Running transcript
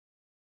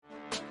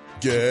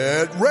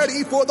Get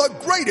ready for the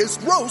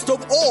greatest roast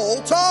of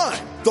all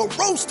time. The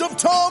Roast of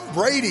Tom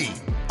Brady.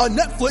 A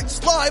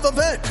Netflix live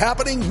event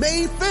happening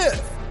May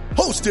 5th.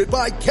 Hosted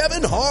by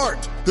Kevin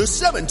Hart. The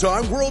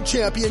 7-time world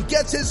champion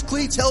gets his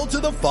cleats held to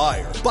the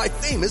fire by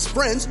famous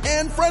friends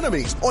and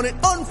frenemies on an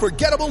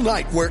unforgettable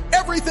night where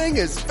everything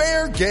is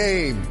fair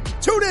game.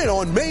 Tune in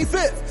on May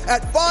 5th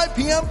at 5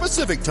 p.m.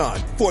 Pacific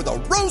time for the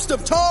Roast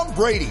of Tom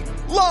Brady.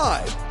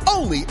 Live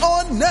only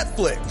on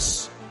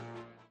Netflix.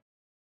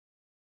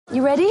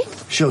 You ready?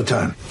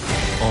 Showtime.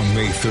 On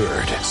May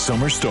 3rd,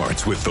 summer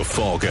starts with The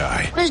Fall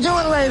Guy. Let's do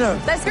it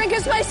later. Let's drink a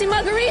spicy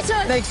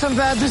margarita. Make some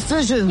bad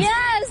decisions.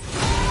 Yes.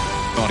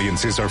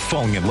 Audiences are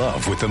falling in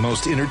love with the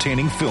most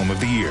entertaining film of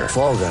the year.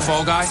 Fall Guy.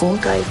 Fall Guy? Fall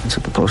Guy. That's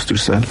what the poster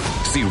said.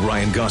 See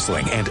Ryan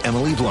Gosling and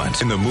Emily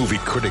Blunt in the movie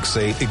critics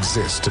say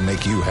exists to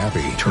make you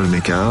happy. Trying to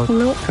make it out?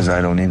 Nope. Because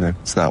I don't either.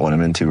 It's not what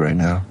I'm into right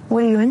now.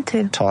 What are you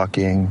into?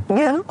 Talking.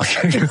 Yeah.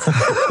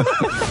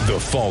 The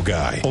Fall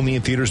Guy. Only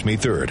in theaters May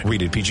 3rd.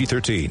 Rated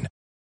PG-13.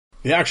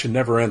 The action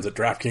never ends at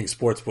DraftKings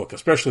Sportsbook,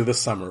 especially this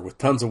summer. With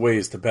tons of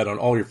ways to bet on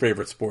all your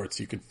favorite sports,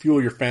 you can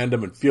fuel your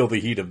fandom and feel the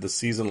heat of the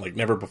season like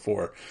never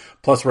before.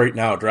 Plus, right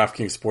now,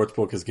 DraftKings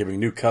Sportsbook is giving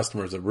new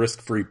customers a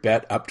risk-free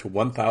bet up to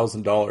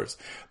 $1,000.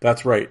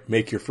 That's right,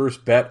 make your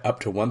first bet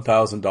up to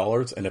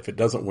 $1,000, and if it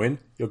doesn't win,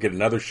 you'll get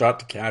another shot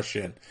to cash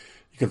in.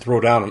 You can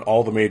throw down on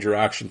all the major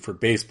action for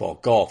baseball,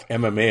 golf,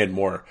 MMA, and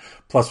more.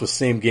 Plus, with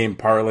same-game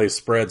parlays,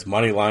 spreads,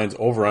 money lines,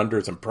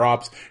 over-unders, and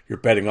props, your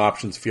betting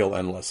options feel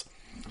endless.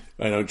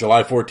 I know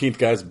July 14th,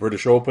 guys,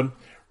 British Open.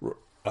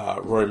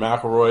 Rory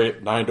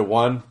McIlroy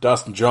 9-1,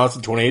 Dustin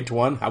Johnson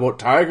 28-1. How about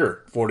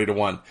Tiger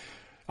 40-1?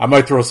 I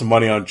might throw some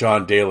money on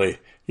John Daly,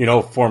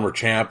 former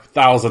champ,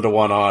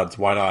 1,000-1 odds.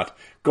 Why not?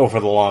 Go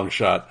for the long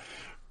shot.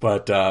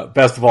 But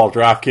best of all,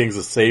 DraftKings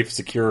is safe,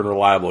 secure, and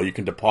reliable. You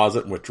can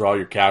deposit and withdraw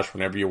your cash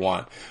whenever you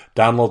want.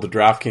 Download the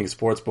DraftKings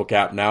Sportsbook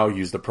app now.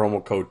 Use the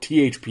promo code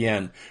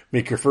THPN.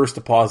 Make your first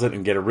deposit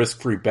and get a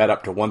risk-free bet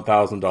up to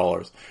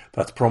 $1,000.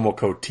 That's promo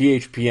code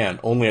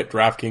THPN, only at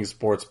DraftKings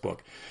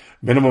Sportsbook.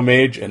 Minimum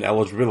age and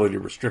eligibility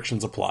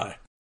restrictions apply.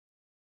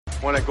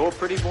 Want to go,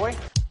 pretty boy?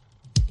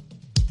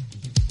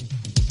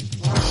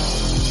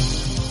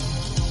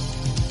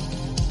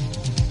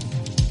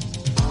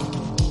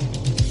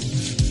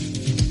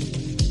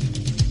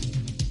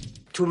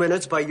 Two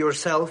minutes by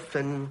yourself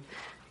and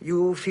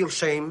you feel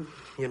shame,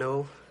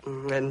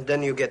 and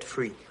then you get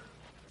free.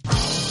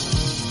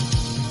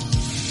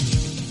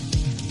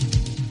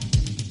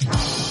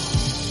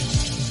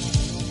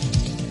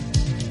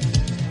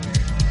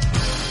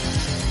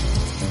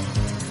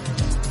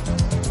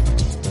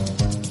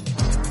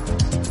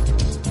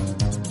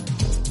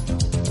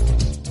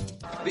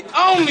 The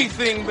only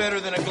thing better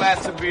than a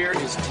glass of beer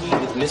is tea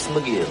with Miss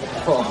McGill.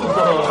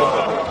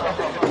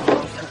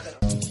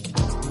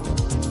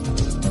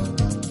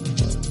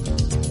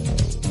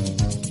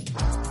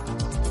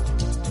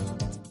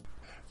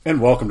 And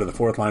welcome to the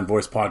Fourth Line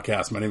Voice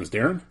Podcast. My name is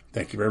Darren.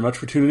 Thank you very much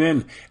for tuning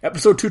in.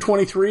 Episode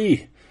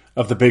 223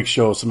 of The Big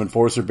Show, some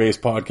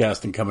enforcer-based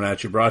podcasting coming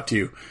at you, brought to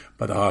you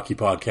by the Hockey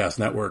Podcast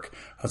Network.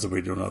 How's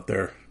everybody doing out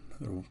there?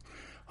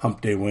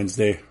 Hump Day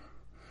Wednesday.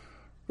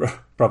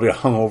 Probably a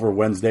hungover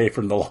Wednesday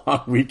from the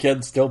long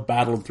weekend, still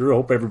battling through.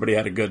 Hope everybody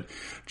had a good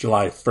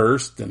July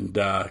 1st and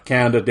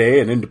Canada Day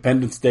and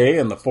Independence Day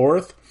and the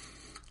 4th.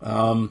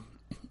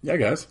 Yeah,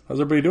 guys, how's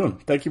everybody doing?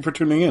 Thank you for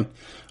tuning in.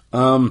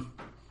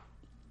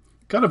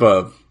 Kind of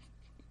a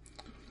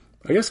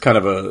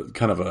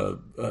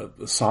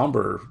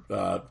somber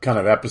kind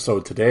of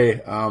episode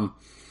today.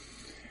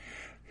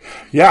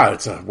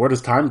 It's where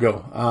does time go?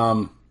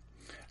 Of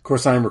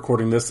course, I am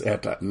recording this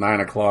at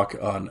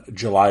 9:00 on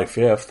July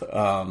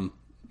 5th.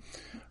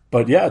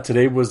 But yeah,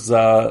 today was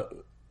the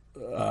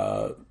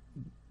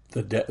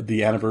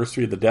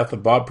anniversary of the death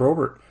of Bob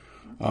Probert.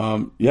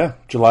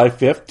 July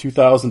 5th,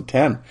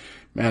 2010.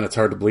 Man, it's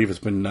hard to believe it's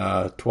been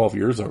 12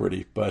 years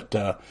already. But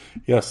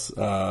yes,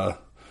 Bob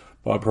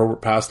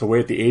Probert passed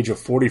away at the age of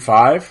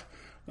 45.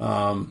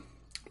 Man,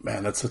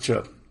 that's such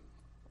a...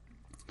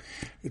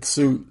 It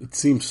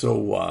seems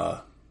so...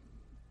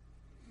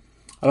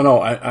 I don't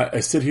know. I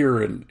sit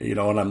here and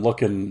I'm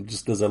looking,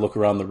 just as I look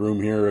around the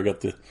room here, I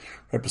got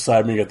right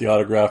beside me, I got the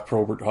autographed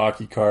Probert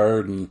hockey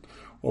card, and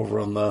over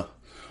on the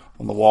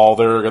wall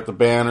there, I got the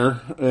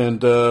banner,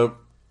 and it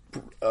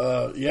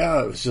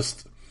was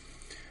just...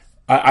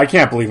 I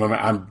can't believe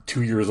I'm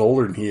 2 years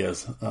older than he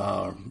is,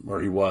 or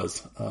he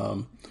was.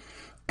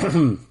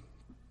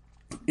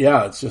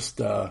 It's just,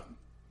 I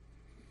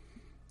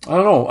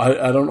don't know.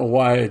 I don't know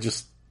why.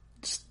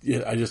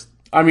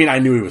 I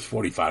knew he was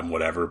 45 and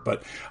whatever,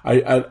 but I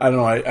don't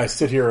know. I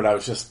sit here and I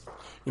was just,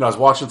 I was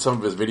watching some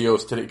of his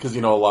videos today because,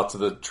 lots of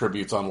the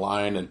tributes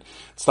online and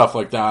stuff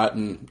like that.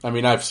 And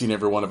I've seen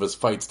every one of his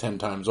fights 10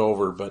 times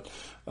over, but,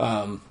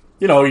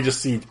 you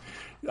just see,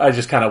 I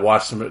just kind of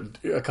watched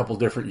a couple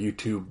different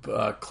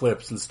YouTube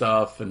clips and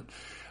stuff, and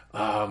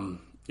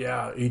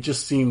he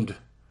just seemed,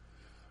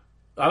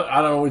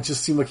 I don't know, it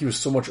just seemed like he was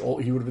so much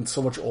old. He would have been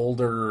so much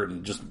older,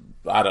 and just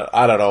I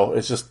don't know.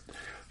 It's just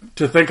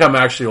to think I'm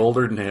actually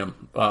older than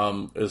him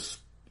is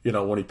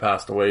when he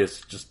passed away.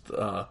 It's just,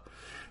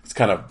 it's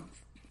kind of,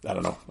 I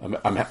don't know.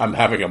 I'm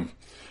having a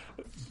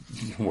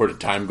where did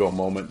time go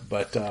moment,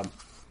 but,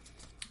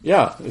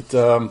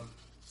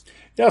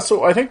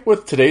 so I think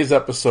with today's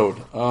episode,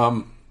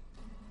 I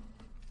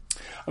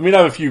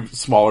have a few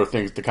smaller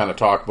things to kind of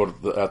talk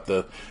about at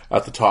the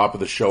top of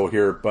the show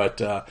here,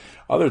 but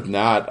other than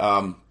that,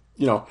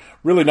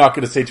 really not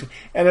going to say too.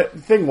 And the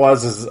thing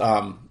is,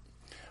 well,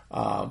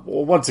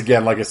 once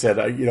again, like I said,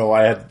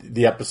 I had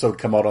the episode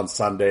come out on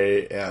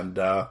Sunday, and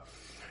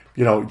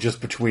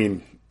just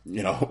between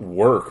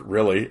work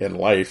really and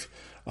life,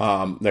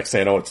 next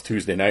thing I know, it's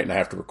Tuesday night, and I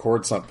have to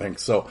record something.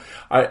 So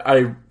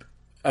I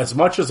as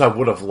much as I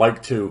would have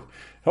liked to.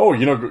 Oh,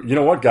 you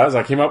know what, guys?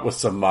 I came up with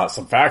some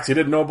facts you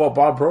didn't know about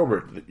Bob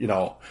Probert.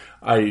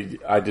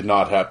 I did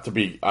not have to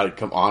be. I'm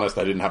honest.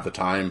 I didn't have the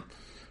time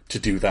to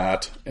do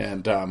that,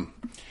 and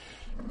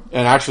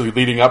actually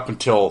leading up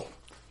until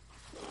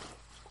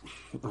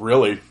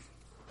really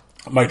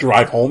my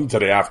drive home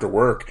today after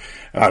work,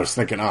 and I was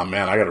thinking, oh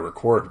man, I got to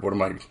record. What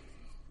am I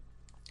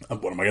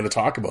going to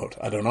talk about?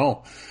 I don't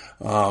know.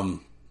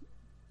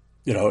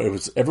 It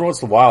was every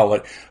once in a while,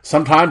 like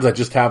sometimes I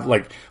just have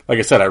like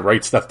I said, I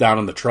write stuff down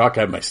in the truck.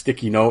 I have my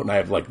sticky note and I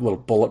have like little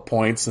bullet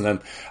points, and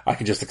then I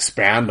can just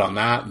expand on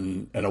that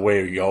and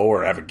away we go,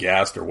 or have a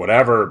guest or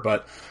whatever.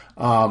 But,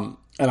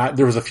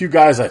 there was a few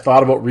guys I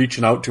thought about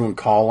reaching out to and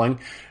calling,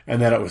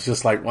 and then it was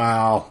just like,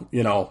 wow,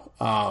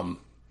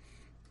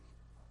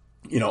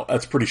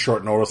 that's pretty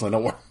short notice. And I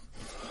don't want,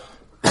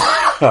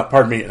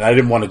 pardon me. And I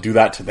didn't want to do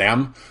that to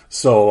them.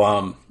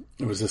 So,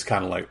 it was just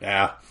kind of like,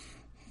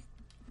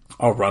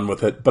 I'll run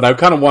with it. But I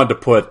kind of wanted to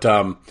put,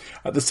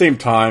 at the same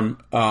time,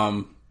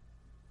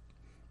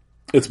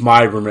 it's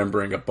my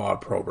remembering of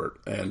Bob Probert.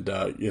 And,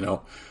 and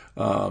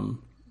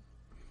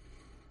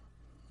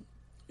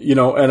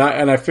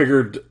I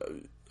figured,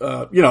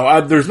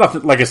 there's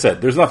nothing, like I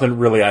said, there's nothing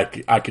really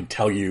I could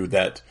tell you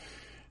that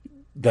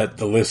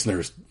the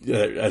listeners,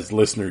 as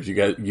listeners, you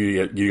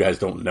guys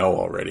don't know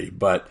already.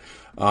 But,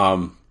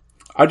 I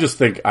just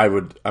think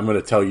I'm going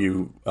to tell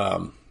you,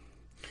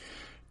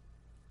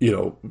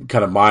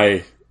 kind of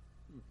my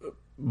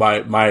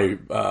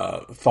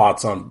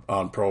thoughts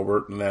on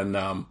Probert, and then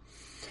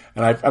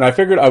and I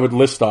figured I would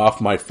list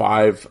off my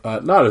 5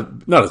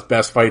 not his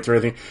best fights or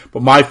anything,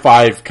 but my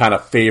 5 kind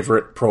of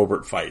favorite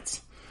Probert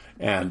fights,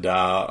 and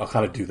I'll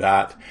kind of do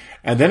that.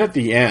 And then at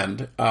the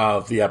end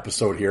of the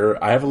episode here,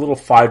 I have a little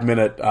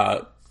 5-minute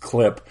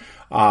clip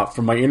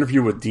from my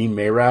interview with Dean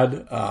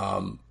Mayrad.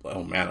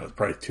 Oh man, it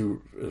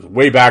was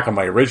way back on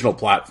my original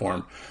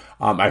platform.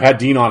 I've had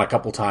Dean on a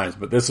couple times,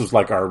 but this was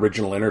like our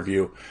original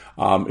interview.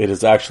 It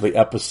is actually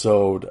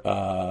episode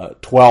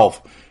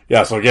 12.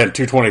 Yeah, so again,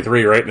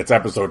 223, right? And it's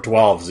episode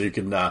 12, so you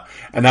can,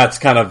 and that's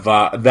kind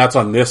of, that's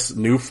on this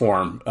new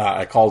form.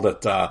 I called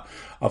it a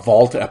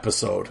vault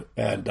episode,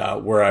 and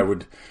where I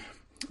would,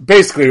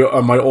 basically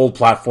on my old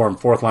platform,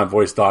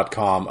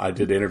 fourthlinevoice.com, I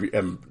did interview,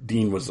 and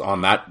Dean was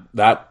on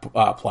that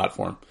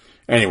platform.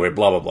 Anyway,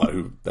 blah, blah,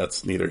 blah.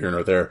 That's neither here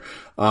nor there.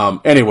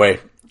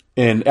 Anyway,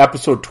 in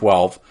episode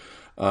 12,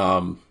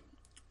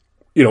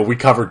 we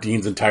cover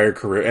Dean's entire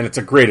career, and it's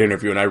a great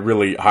interview, and I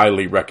really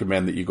highly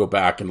recommend that you go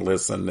back and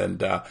listen.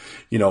 And,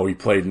 he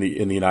played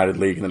in the United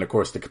League, and then of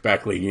course the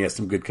Quebec League. He has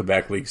some good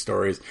Quebec League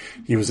stories.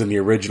 He was in the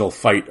original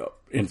Fight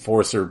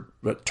Enforcer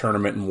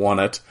tournament and won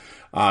it,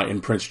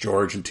 in Prince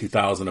George in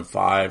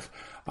 2005.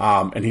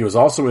 And he was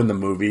also in the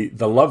movie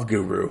The Love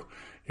Guru.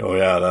 Oh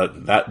yeah,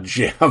 that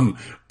gem.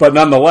 But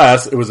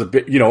nonetheless, it was a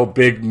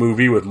big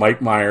movie with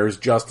Mike Myers,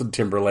 Justin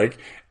Timberlake,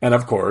 and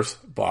of course,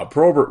 Bob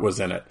Probert was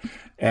in it.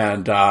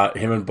 And,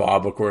 him and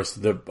Bob, of course,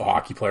 the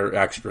hockey player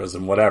extras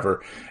and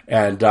whatever.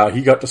 And,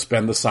 he got to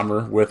spend the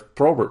summer with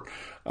Probert,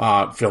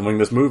 filming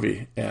this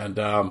movie. And,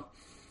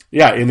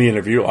 in the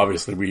interview,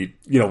 obviously we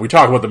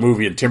talk about the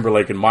movie and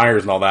Timberlake and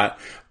Myers and all that.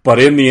 But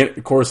in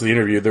the course of the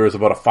interview, there was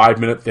about a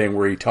 5-minute thing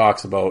where he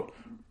talks about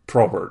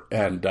Probert,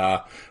 and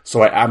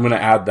so I'm going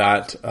to add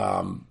that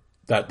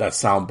that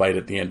sound bite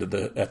at the end of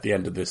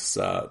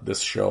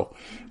this show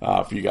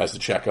for you guys to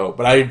check out.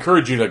 But I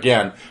encourage you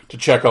to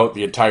check out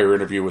the entire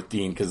interview with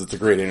Dean, because it's a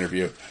great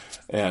interview,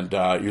 and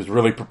he was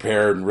really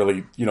prepared and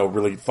really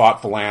really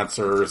thoughtful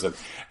answers,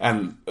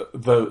 and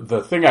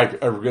the thing I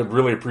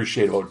really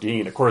appreciate about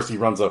Dean, of course, he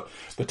runs the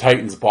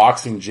Titans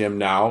boxing gym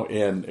now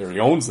he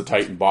owns the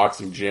Titan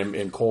boxing gym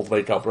in Cold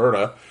Lake,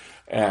 Alberta.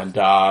 And,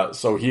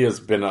 so he has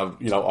been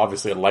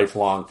obviously a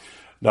lifelong,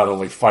 not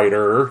only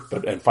fighter,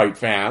 and fight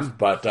fan,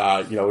 but,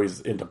 he's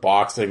into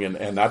boxing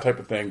and that type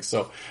of thing.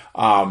 So,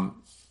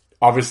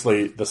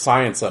 obviously the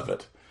science of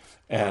it.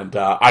 And,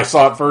 I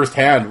saw it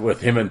firsthand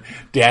with him and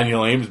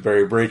Daniel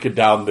Amesbury breaking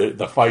down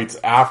the fights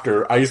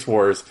after Ice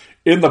Wars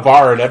in the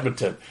bar in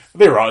Edmonton.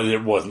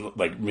 It wasn't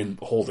like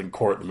holding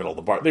court in the middle of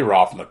the bar. They were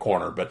off in the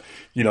corner, but,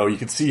 you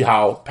could see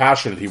how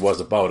passionate he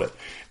was about it.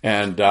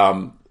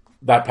 And,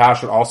 that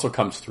passion also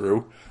comes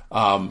through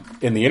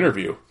in the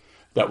interview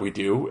that we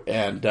do,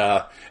 and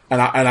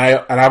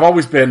I've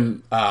always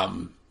been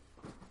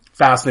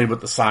fascinated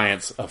with the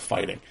science of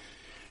fighting.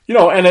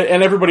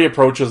 and everybody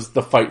approaches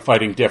the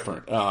fighting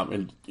different.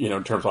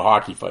 In terms of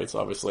hockey fights,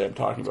 obviously, I'm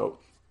talking about.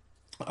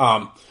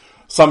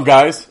 Some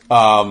guys,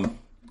 like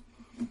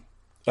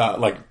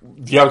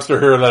the youngster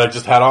here that I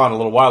just had on a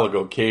little while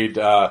ago, Cade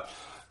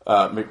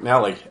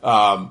McNally.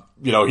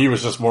 He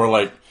was just more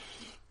like,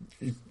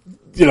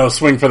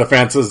 swing for the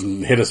fences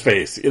and hit his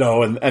face,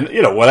 and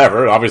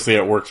whatever. Obviously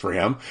it works for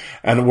him.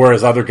 And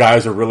whereas other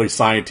guys are really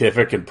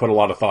scientific and put a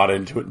lot of thought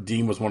into it,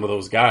 Dean was one of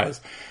those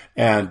guys.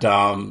 And,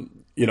 and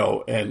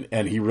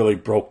he really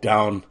broke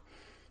down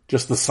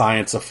just the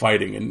science of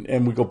fighting,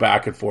 and we go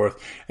back and forth.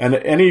 And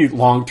any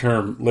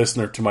long-term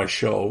listener to my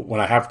show,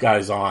 when I have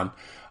guys on,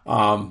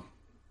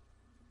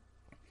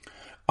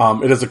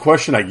 it is a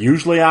question I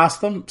usually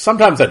ask them.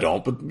 Sometimes I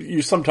don't, but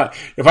sometimes,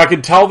 if I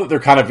can tell that they're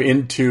kind of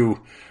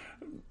into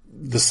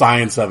the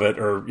science of it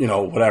or,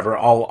 whatever,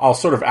 I'll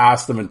sort of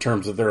ask them in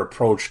terms of their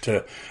approach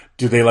to,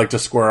 do they like to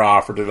square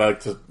off, or do they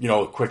like to,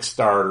 a quick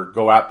start, or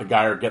go at the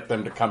guy, or get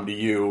them to come to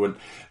you? And,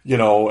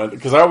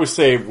 because I always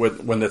say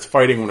when it's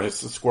fighting, when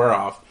it's a square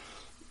off,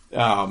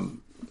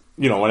 and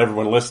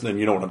everyone listening,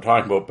 you know what I'm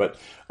talking about, but,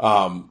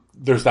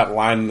 there's that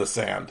line in the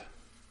sand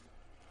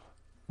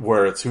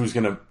where it's who's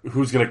gonna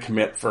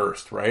commit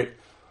first, right?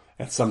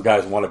 And some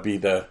guys want to be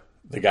the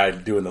guy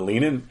doing the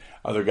lean in,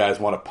 other guys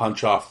want to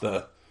punch off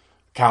the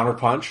counter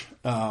punch.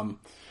 And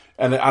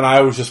I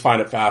always just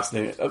find it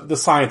fascinating. The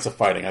science of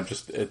fighting,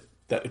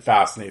 it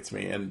fascinates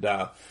me.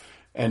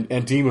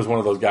 And Dean was one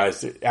of those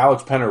guys.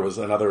 Alex Penner was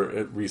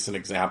another recent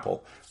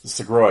example.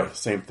 Segroy,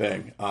 same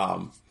thing.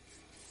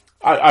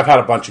 I've had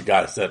a bunch of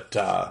guys that,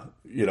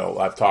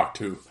 I've talked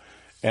to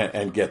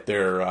and get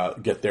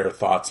their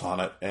thoughts on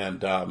it.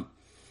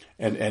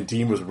 And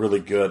Dean was really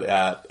good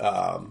at,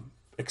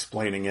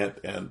 explaining it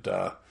and,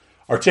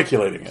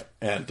 articulating it.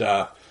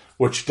 And,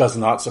 which does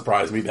not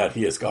surprise me that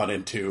he has gone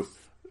into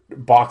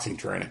boxing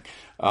training.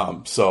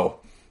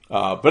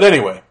 But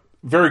anyway,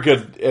 very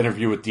good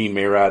interview with Dean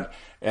Mayrad.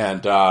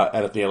 And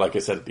at the end, like I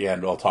said, at the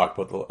end, I'll talk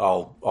about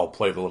I'll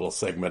play the little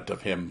segment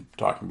of him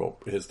talking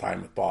about his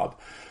time with Bob.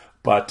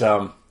 But,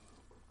 other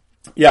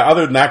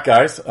than that,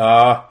 guys,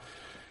 I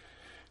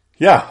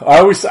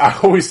always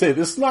say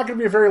this is not going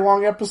to be a very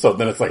long episode.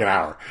 Then it's like an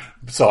hour.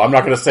 So I'm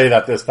not going to say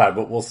that this time,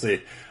 but we'll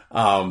see.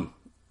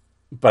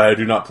 But I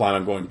do not plan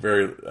on going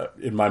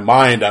in my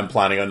mind, I'm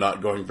planning on not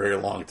going very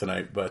long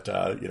tonight. But,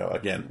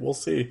 again, we'll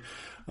see.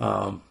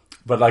 But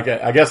like,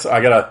 I guess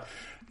I gotta,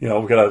 we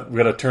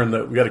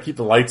gotta keep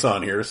the lights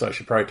on here. So I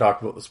should probably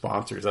talk about the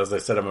sponsors. As I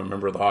said, I'm a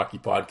member of the Hockey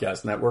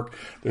Podcast Network.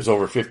 There's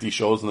over 50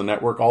 shows in the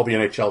network. All the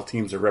NHL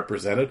teams are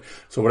represented.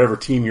 So whatever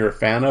team you're a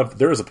fan of,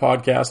 there is a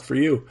podcast for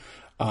you.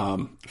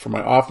 For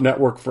my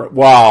off-network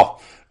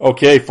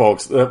okay,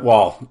 folks.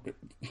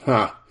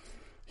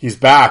 He's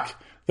back.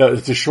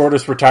 It's the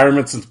shortest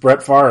retirement since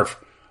Brett Favre.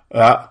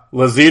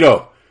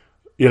 Lazito,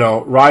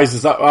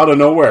 rises up out of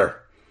nowhere.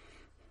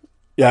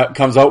 Yeah,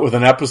 comes out with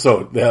an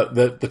episode.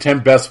 The 10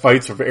 best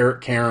fights of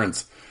Eric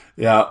Cairns.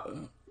 Yeah,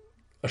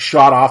 a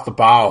shot off the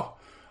bow.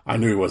 I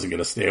knew he wasn't going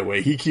to stay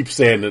away. He keeps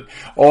saying that,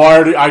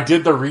 I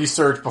did the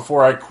research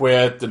before I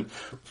quit, and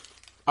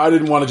I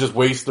didn't want to just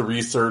waste the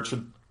research.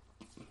 And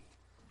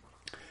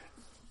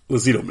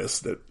Lazito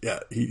missed it. Yeah,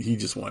 he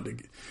just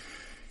wanted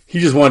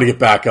to get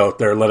back out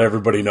there, let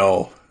everybody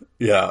know.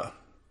 Yeah.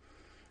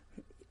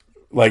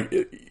 Like,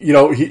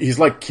 he's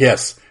like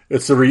Kiss.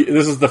 This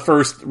is the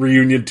first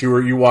reunion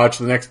tour you watch.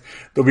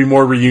 There'll be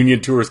more reunion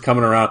tours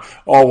coming around.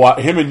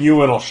 Him and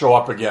Ewan will show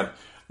up again.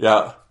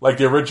 Yeah. Like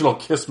the original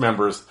Kiss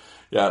members.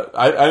 Yeah.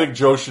 I think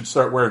Joe should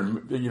start wearing,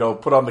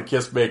 put on the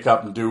Kiss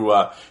makeup and do,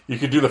 you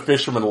could do the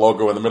fisherman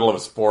logo in the middle of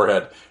his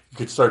forehead. You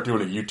could start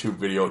doing a YouTube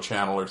video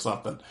channel or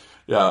something.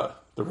 Yeah.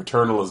 The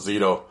Return of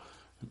Lazito.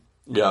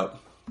 Yeah.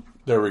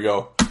 There we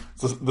go.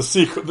 The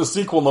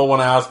sequel no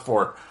one asked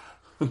for.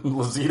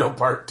 Lazito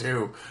Part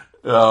 2.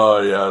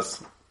 Oh,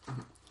 yes.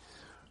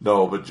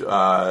 No, but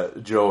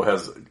Joe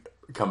has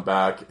come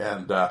back,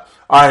 and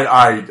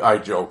I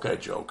joke,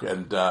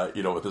 and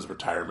with his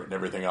retirement and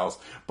everything else.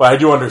 But I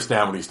do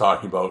understand what he's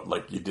talking about.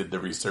 Like, you did the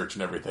research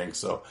and everything.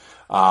 So,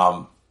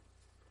 I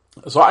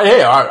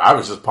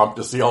was just pumped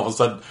to see all of a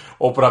sudden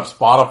open up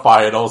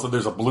Spotify, and all of a sudden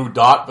there's a blue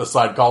dot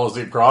beside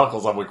Coliseum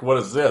Chronicles. I'm like, what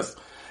is this?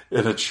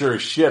 And it's sure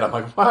as shit. I'm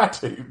like,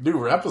 what?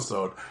 New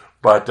episode.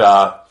 But,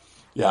 I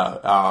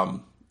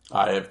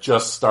have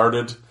just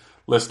started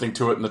listening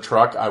to it in the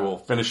truck. I will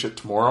finish it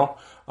tomorrow.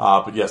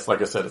 But yes,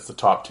 like I said, it's the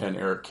top 10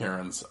 Eric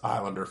Cairns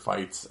Islander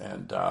fights,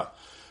 and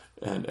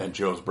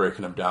Joe's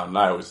breaking them down. And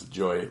I always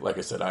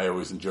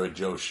enjoy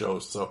Joe's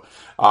shows. So,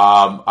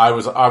 I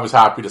was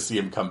happy to see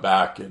him come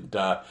back, and,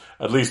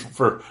 at least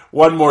for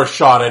one more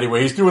shot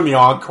anyway. He's doing the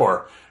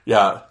encore.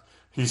 Yeah.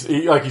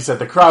 Like he said,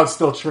 the crowd's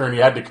still cheering. He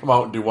had to come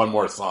out and do one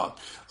more song.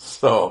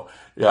 So,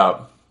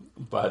 yeah.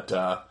 But,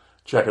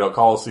 check it out.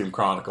 Coliseum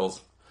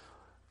Chronicles.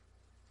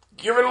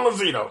 Give it a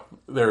Lazito.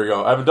 There we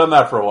go. I haven't done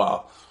that for a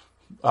while.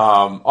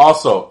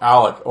 Also,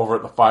 Alec over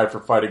at the Five for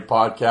Fighting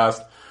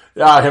podcast.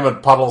 Yeah, him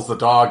and Puddles the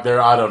dog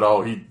there. I don't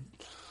know.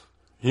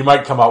 He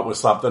might come out with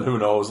something. Who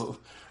knows?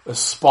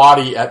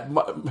 Spotty at,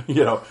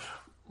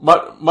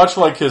 much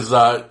like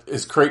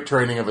his crate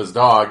training of his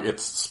dog,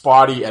 it's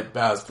spotty at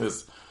best.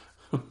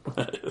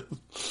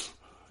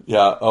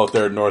 Out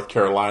there in North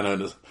Carolina,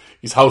 and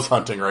he's house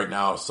hunting right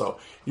now, so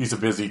he's a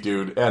busy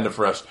dude and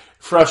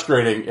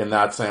frustrating in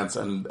that sense.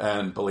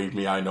 And believe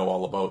me, I know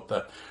all about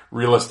the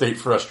real estate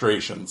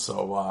frustration.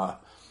 So,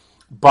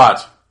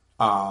 but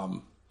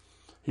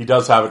he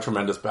does have a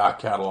tremendous back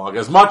catalog,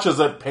 as much as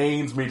it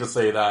pains me to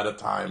say that at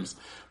times.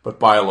 But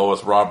by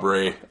Lois, Rob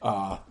Ray,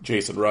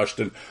 Jason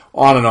Rushton,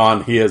 on and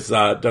on, he has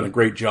done a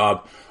great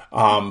job.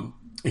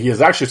 He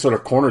has actually sort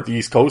of cornered the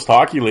East Coast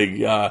Hockey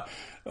League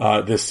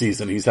this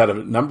season. He's had a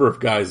number of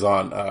guys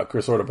on,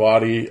 Chris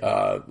Ortobati,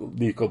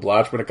 Nico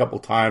Blatchman a couple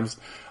times,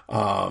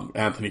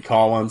 Anthony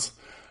Collins,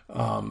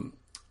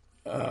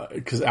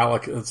 because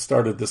Alec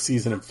started the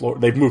season in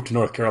Florida. They've moved to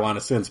North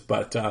Carolina since,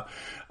 but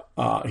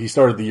he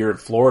started the year in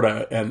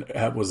Florida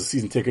and was a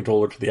season ticket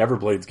holder to the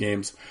Everblades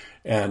games.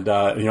 And,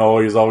 he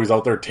was always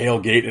out there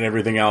tailgate and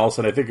everything else.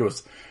 And I think it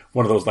was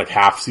one of those like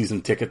half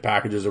season ticket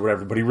packages or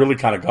whatever, but he really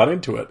kind of got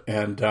into it.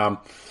 And, and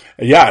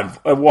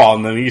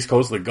then the East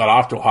Coast League got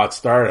off to a hot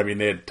start. I mean,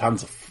 they had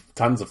tons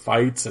of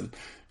fights and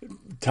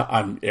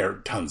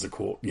tons of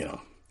cool,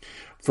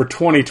 for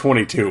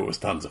 2022, it was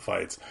tons of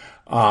fights.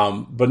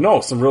 But no,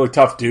 some really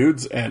tough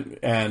dudes, and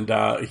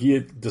he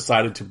had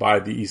decided to buy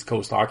the East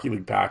Coast Hockey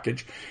League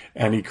package,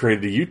 and he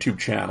created a YouTube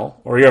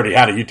channel, or he already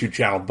had a YouTube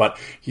channel, but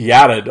he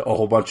added a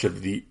whole bunch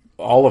of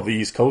all of the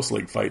East Coast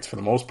League fights for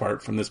the most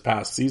part from this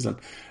past season.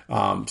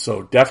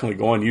 So definitely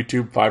go on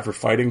YouTube, Five for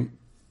Fighting,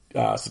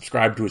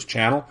 subscribe to his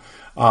channel.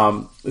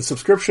 The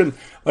subscription,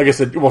 like I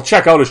said, well,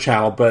 check out his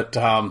channel, but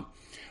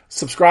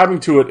subscribing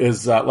to it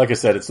is, like I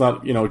said, it's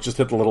not, just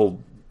hit the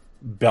little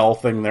bell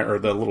thing there, or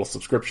the little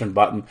subscription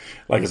button.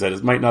 Like I said,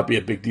 it might not be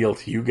a big deal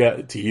to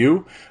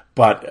you,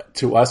 but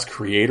to us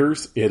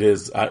creators, it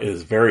is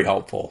very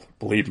helpful,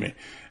 believe me.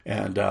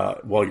 And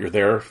while you're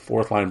there,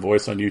 Fourth Line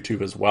Voice on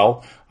YouTube as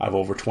well. I have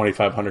over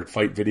 2,500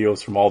 fight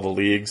videos from all the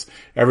leagues.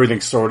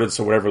 Everything's sorted,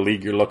 so whatever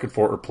league you're looking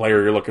for or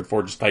player you're looking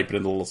for, just type it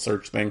in the little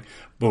search thing.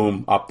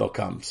 Boom, up they'll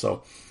come.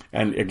 So,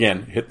 and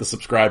again, hit the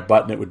subscribe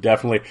button. It would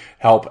definitely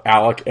help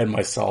Alec and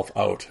myself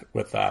out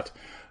with that.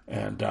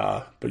 And,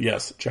 but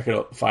yes, check it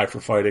out, Five for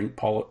Fighting,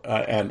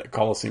 and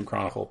Coliseum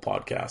Chronicle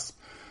podcasts.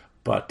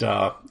 But,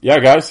 yeah,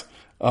 guys,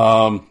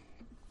 and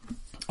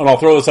I'll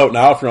throw this out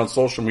now if you're on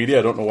social media.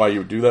 I don't know why you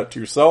would do that to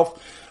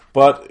yourself,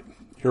 but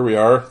here we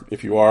are.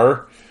 If you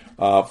are,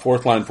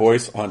 Fourth Line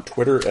Voice on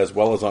Twitter as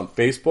well as on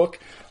Facebook.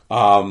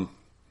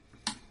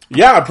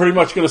 Yeah, I'm pretty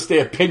much going to stay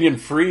opinion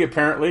free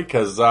apparently,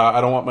 because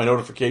I don't want my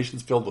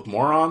notifications filled with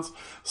morons.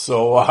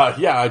 So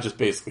yeah, I just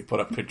basically put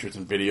up pictures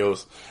and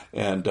videos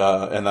and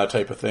that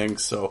type of thing.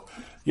 So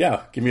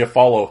yeah, give me a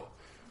follow.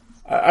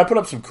 I put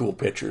up some cool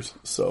pictures.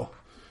 So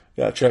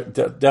yeah,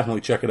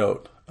 definitely check it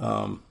out.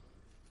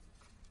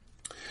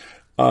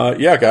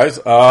 Yeah, guys.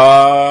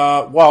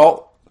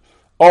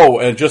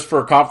 And just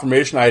for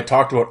confirmation, I had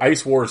talked about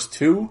Ice Wars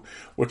 2,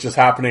 which is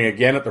happening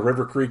again at the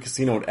River Creek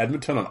Casino in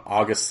Edmonton on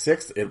August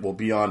 6th. It will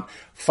be on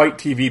Fight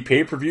TV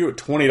pay-per-view at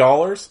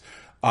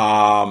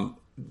 $20.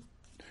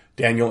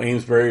 Daniel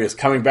Amesbury is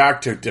coming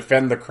back to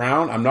defend the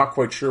crown. I'm not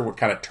quite sure what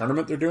kind of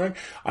tournament they're doing.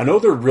 I know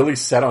they're really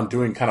set on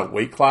doing kind of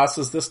weight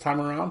classes this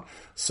time around,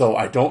 so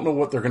I don't know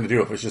what they're going to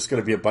do. If it's just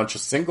going to be a bunch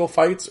of single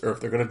fights or if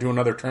they're going to do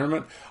another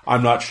tournament,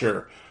 I'm not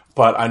sure.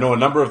 But I know a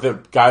number of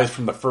the guys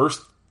from the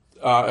first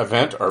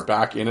event are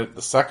back in it,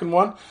 the second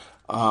one.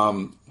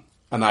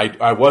 And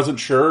I wasn't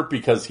sure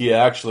because he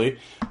actually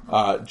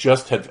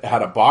just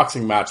had a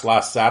boxing match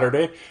last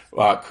Saturday.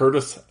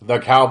 Curtis the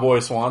Cowboy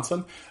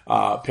Swanson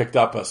picked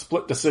up a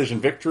split decision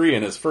victory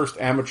in his first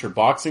amateur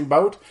boxing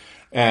bout.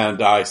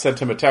 And I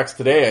sent him a text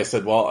today. I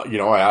said, well,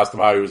 I asked him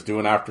how he was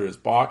doing after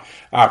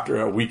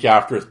a week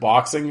after his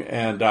boxing,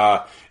 and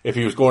if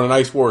he was going in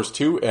Ice Wars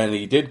 2, and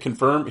he did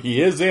confirm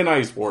he is in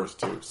Ice Wars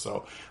 2.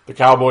 So the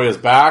Cowboy is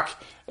back,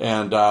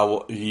 and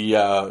he,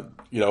 I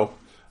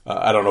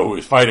don't know who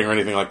he's fighting or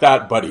anything like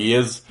that, but he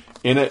is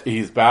in it.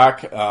 He's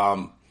back.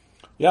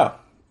 Yeah.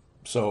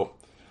 So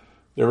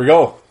there we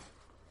go.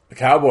 The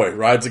Cowboy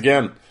rides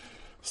again.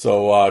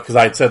 So, cause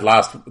I had said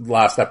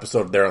last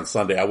episode there on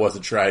Sunday, I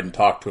wasn't sure, I hadn't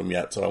talked to him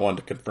yet, so I wanted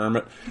to confirm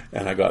it,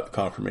 and I got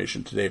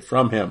confirmation today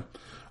from him.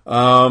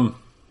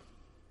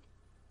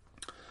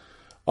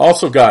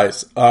 Also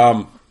guys,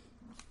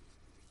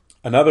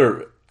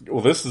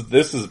 this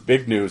is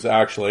big news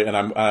actually, and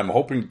I'm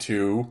hoping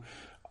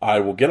I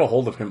will get a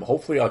hold of him.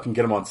 Hopefully I can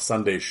get him on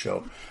Sunday's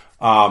show.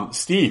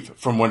 Steve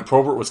from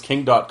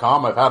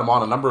whenprobertwasking.com. I've had him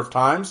on a number of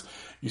times.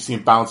 You see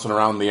him bouncing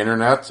around the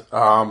internet.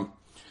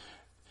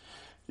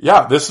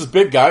 Yeah, this is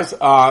big, guys.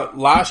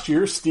 Last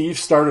year, Steve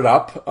started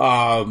up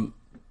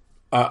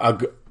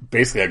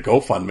basically a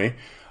GoFundMe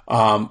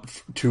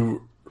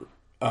to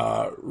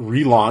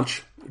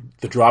relaunch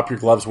the Drop Your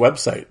Gloves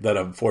website that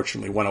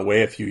unfortunately went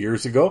away a few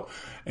years ago,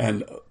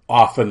 and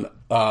often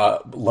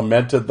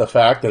lamented the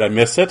fact that I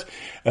miss it,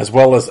 as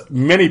well as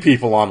many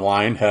people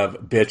online have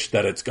bitched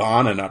that it's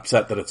gone and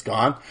upset that it's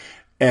gone.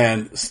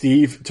 And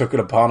Steve took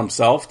it upon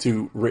himself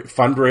to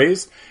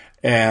fundraise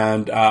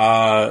and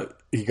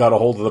he got a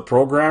hold of the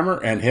programmer,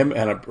 and him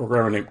and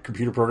a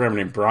computer programmer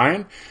named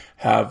Brian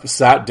have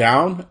sat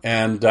down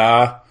and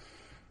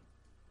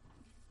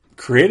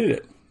created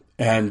it.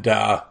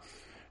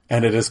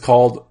 And it is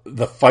called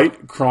The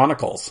Fight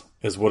Chronicles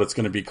is what it's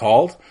going to be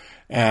called.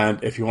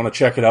 And if you want to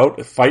check it out,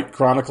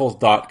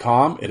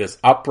 fightchronicles.com. It is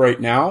up right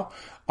now.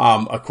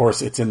 Of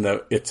course, it's in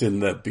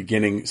the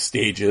beginning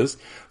stages.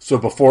 So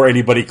before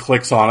anybody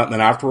clicks on it and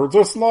then afterwards,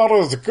 it's not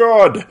as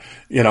good,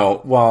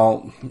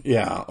 well,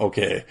 yeah,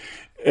 okay.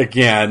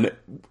 Again,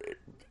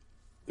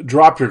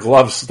 Drop Your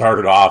Gloves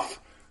started off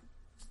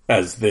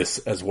as this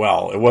as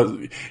well. It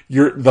was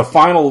the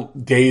final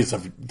days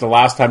of the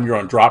last time you were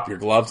on Drop Your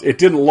Gloves. It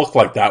didn't look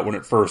like that when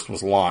it first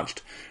was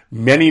launched.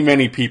 Many,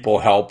 many people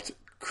helped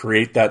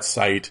create that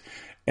site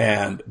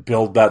and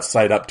build that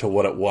site up to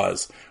what it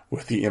was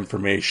with the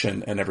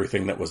information and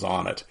everything that was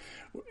on it.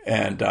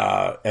 And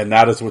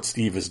that is what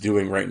Steve is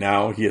doing right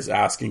now. He is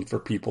asking for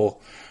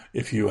people,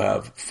 if you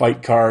have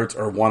fight cards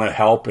or want to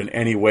help in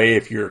any way,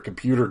 if you're a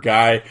computer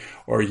guy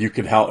or you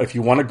can help, if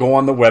you want to go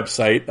on the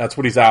website, that's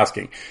what he's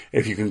asking.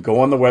 If you can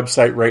go on the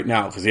website right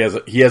now, because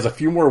he has a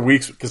few more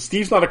weeks, because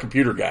Steve's not a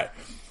computer guy,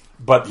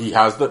 but he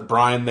has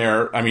Brian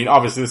there. I mean,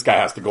 obviously this guy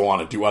has to go on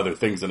and do other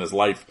things in his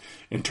life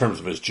in terms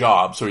of his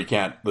job, so he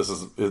can't, this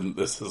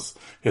is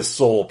his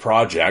sole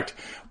project,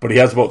 but he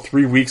has about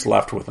 3 weeks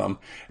left with him,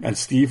 and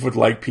Steve would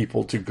like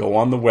people to go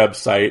on the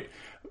website,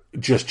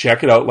 just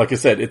check it out. Like I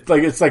said,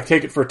 it's like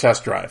take it for a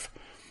test drive,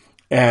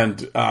 and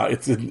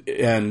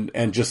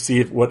just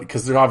see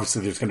because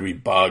there's going to be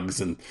bugs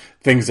and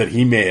things that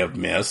he may have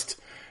missed.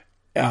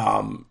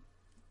 And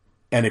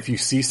if you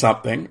see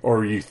something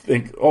or you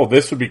think, oh,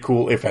 this would be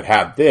cool if it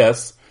had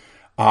this,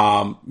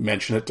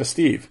 mention it to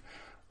Steve.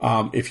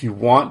 If you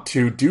want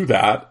to do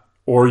that,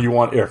 or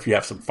if you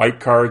have some fight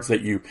cards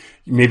that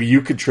maybe you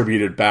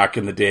contributed back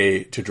in the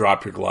day to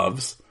Drop Your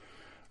Gloves,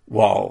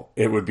 well,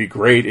 it would be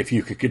great if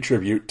you could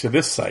contribute to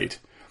this site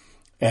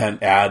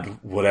and add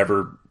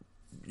whatever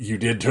you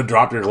did to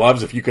Drop Your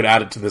Gloves. If you could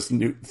add it to this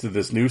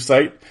new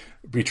site,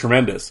 it'd be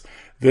tremendous.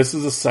 This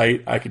is a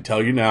site, I can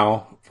tell you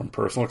now from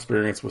personal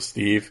experience with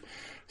Steve.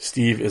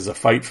 Steve is a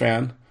fight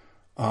fan.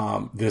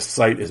 This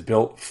site is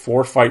built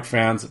for fight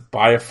fans,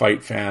 by a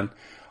fight fan.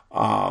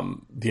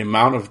 The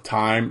amount of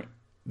time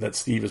that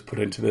Steve has put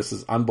into this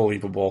is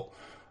unbelievable.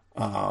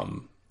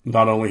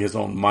 Not only his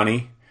own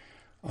money,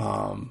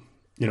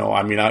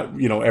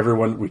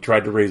 everyone, we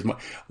tried to raise money.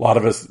 A lot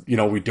of us,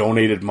 we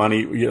donated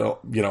money, we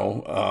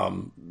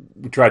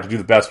tried to do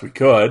the best we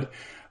could.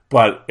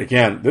 But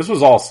again, this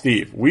was all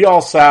Steve. We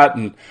all sat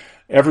and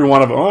every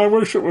one of them, I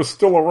wish it was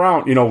still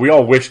around. We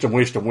all wished and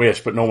wished and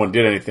wished, but no one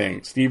did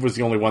anything. Steve was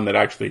the only one that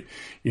actually,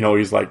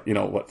 he's like,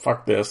 what,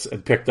 fuck this,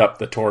 and picked up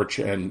the torch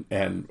and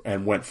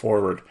went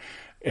forward.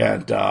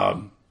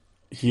 And,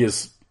 he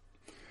is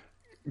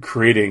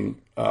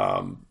creating,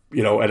 and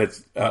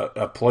it's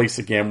a place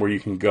again where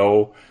you can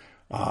go,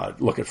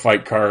 look at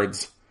fight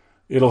cards.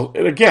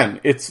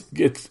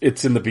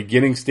 It's in the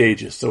beginning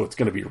stages, so it's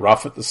going to be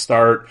rough at the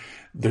start.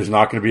 There's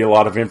not going to be a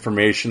lot of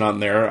information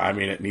on there. I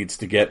mean,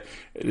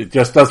 it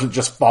just doesn't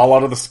just fall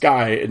out of the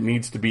sky. It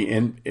needs to be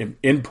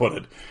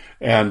inputted.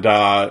 And,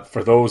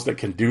 for those that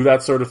can do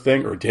that sort of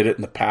thing or did it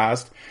in the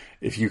past,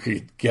 if you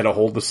could get a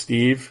hold of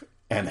Steve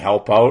and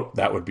help out,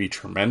 that would be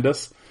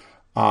tremendous.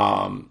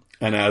 And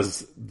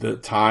once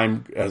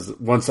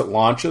it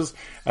launches,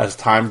 as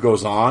time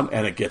goes on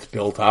and it gets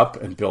built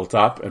up and built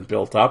up and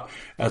built up,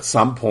 at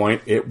some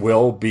point it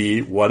will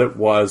be what it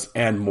was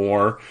and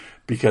more,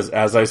 because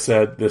as I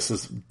said, this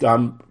is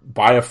done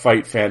by a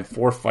fight fan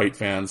for fight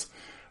fans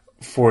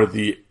for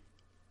the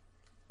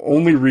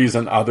only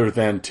reason other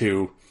than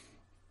to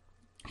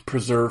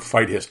preserve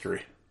fight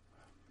history.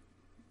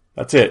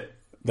 That's it.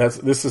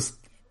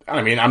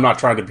 I'm not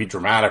trying to be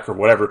dramatic or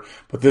whatever,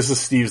 but this is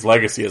Steve's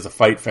legacy as a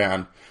fight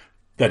fan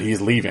that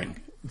he's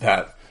leaving,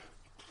 that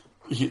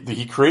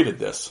he created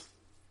this.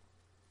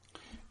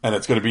 And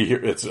it's going to be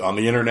here, it's on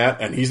the internet,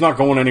 and he's not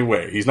going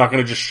anywhere. He's not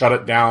going to just shut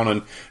it down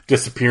and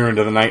disappear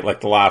into the night like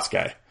the last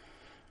guy.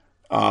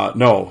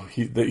 No,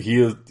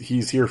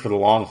 he's here for the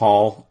long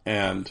haul,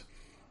 and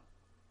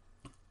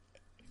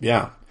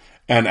yeah.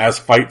 And as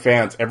fight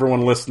fans,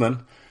 everyone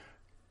listening,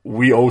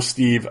 we owe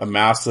Steve a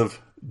massive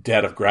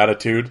debt of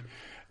gratitude.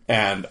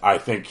 And I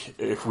think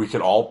if we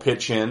could all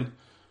pitch in,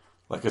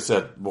 like I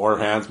said, more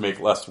hands make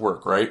less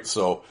work, right?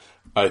 So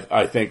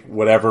I think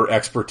whatever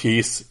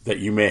expertise that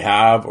you may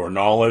have or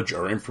knowledge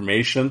or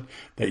information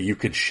that you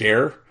could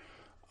share,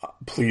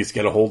 please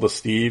get a hold of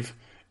Steve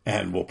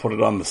and we'll put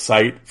it on the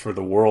site for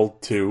the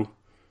world to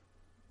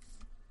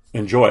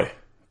enjoy.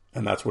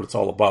 And that's what it's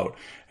all about.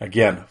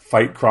 Again,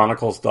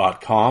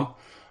 fightchronicles.com.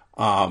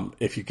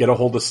 If you get a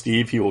hold of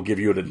Steve, he will give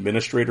you an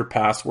administrator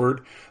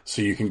password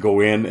so you can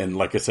go in and,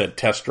 like I said,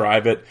 test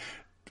drive it.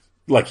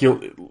 Like,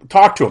 you'll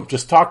talk to him.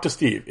 Just talk to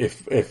Steve.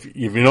 If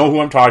you know who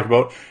I'm talking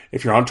about,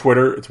 if you're on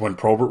Twitter, it's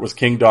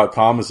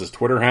whenprobertwasking.com is his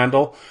Twitter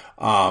handle.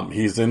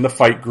 He's in the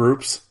fight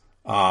groups.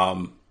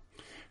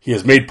 He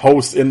has made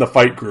posts in the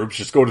fight groups.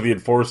 Just go to the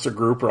Enforcer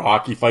group or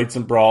Hockey Fights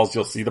and Brawls.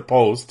 You'll see the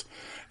post.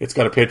 It's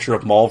got a picture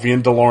of Mulvey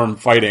and Delorme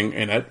fighting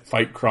in it,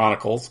 Fight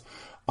Chronicles.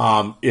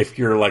 If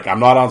you're like, I'm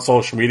not on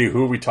social media,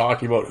 who are we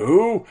talking about?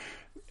 Who?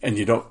 And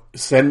you don't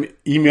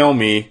email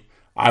me.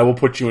 I will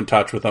put you in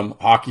touch with them.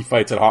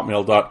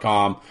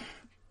 hockeyfights@hotmail.com.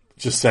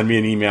 Just send me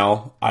an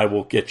email. I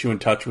will get you in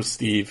touch with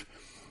Steve.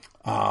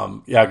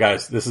 Yeah,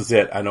 guys, this is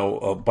it. I know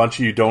a bunch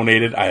of you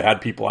donated. I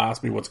had people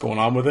ask me what's going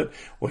on with it.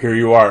 Well, here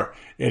you are.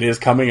 It is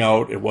coming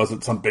out. It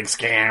wasn't some big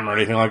scam or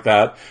anything like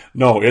that.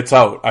 No, it's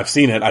out. I've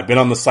seen it. I've been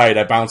on the site.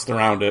 I bounced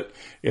around it.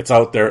 It's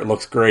out there. It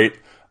looks great.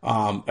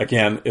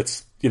 Again,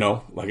 it's,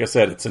 like I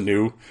said, it's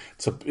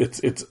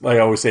like I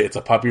always say, it's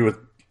a puppy with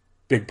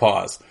big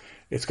paws.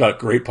 It's got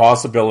great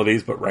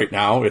possibilities, but right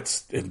now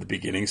it's in the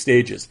beginning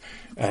stages.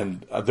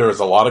 And there's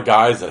a lot of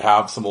guys that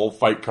have some old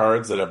fight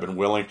cards that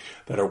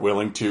are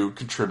willing to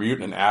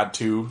contribute and add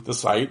to the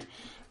site.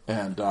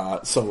 And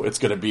so it's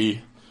going to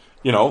be,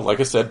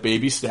 like I said,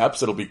 baby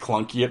steps. It'll be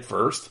clunky at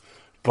first,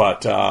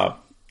 but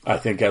I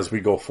think as we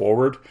go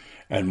forward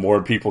and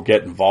more people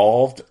get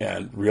involved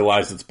and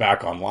realize it's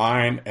back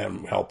online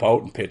and help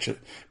out and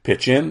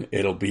pitch in,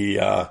 it'll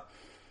be.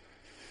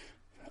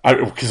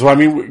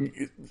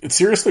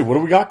 Seriously, what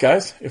do we got,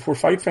 guys? If we're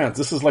fight fans,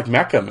 this is like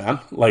Mecca,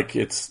 man. Like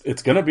it's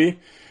going to be,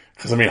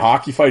 because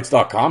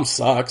hockeyfights.com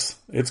sucks.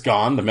 It's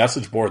gone. The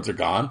message boards are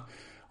gone.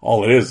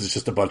 All it is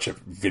just a bunch of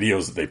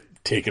videos that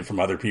they've taken from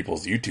other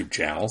people's YouTube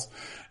channels,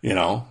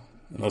 and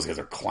those guys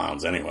are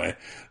clowns anyway.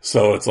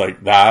 So it's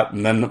like that.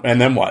 And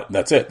then what?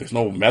 That's it. There's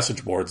no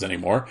message boards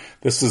anymore.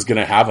 This is going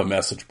to have a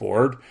message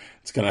board.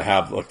 It's going to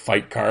have like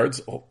fight cards,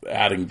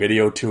 adding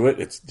video to it.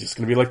 It's just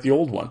going to be like the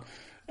old one.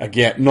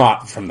 Again,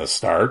 not from the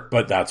start,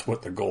 but that's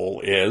what the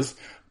goal is.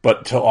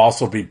 But to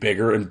also be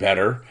bigger and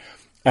better.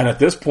 And at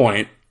this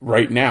point,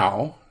 right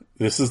now,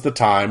 this is the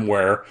time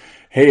where,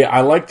 hey,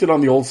 I liked it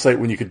on the old site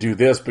when you could do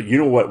this, but you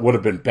know what would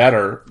have been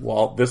better?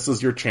 Well, this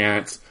is your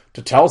chance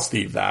to tell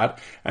Steve that,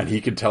 and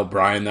he can tell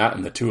Brian that,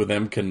 and the two of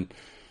them can,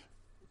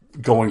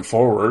 going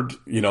forward,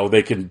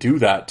 they can do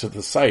that to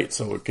the site.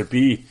 So it could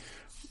be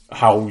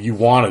how you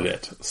wanted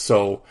it.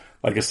 So,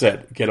 like I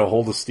said, get a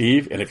hold of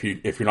Steve, and if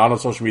you're not on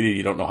social media,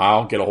 you don't know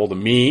how, get a hold of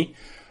me.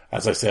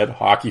 As I said,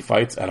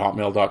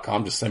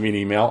 hockeyfights@hotmail.com. Just send me an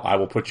email. I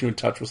will put you in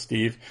touch with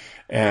Steve.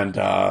 And,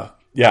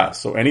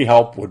 so any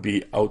help would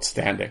be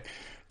outstanding.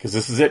 Because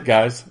this is it,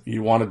 guys.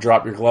 You want to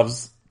drop your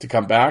gloves to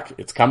come back?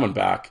 It's coming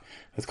back.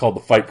 It's called the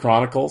Fight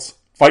Chronicles.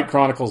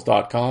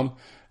 FightChronicles.com.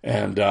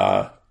 And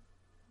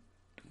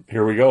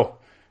here we go.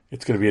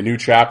 It's going to be a new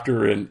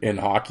chapter in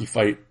hockey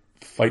fight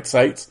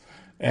sites.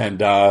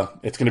 And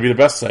it's going to be the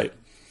best site.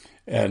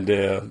 And,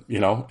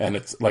 and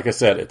it's, like I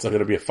said, it's going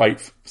to be a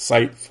fight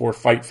site for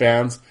fight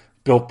fans,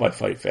 built by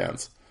fight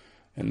fans.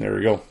 And there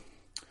we go.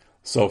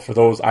 So for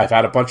those, I've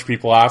had a bunch of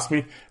people ask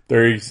me,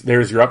 there's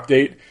your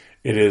update.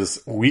 It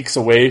is weeks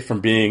away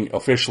from being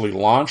officially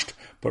launched,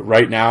 but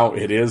right now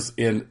it is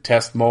in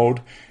test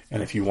mode.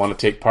 And if you want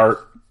to take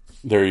part,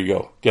 there you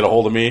go. Get a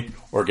hold of me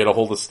or get a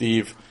hold of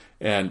Steve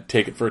and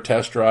take it for a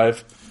test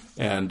drive.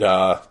 And,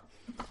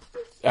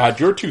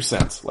 add your 2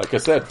 cents. Like I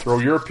said, throw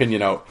your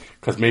opinion out,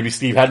 because maybe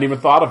Steve hadn't even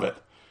thought of it.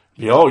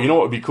 You know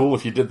what would be cool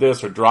if you did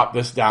this or drop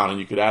this down, and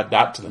you could add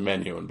that to the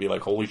menu and be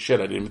like, holy shit,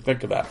 I didn't even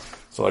think of that.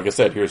 So like I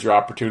said, here's your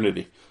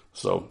opportunity.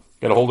 So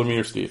get a hold of me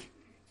or Steve.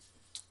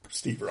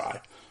 Steve or I.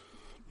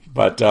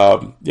 But,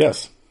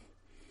 yes.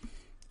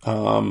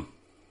 Other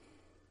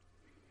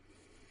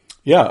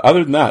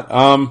than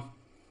that,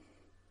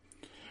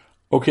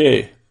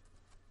 okay.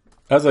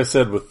 As I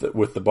said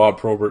with the Bob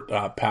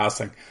Probert,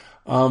 passing,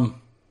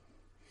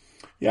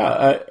 you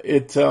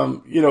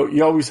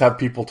always have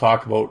people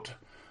talk about,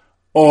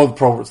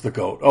 Probert's the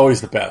GOAT. Oh, he's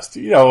the best.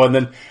 And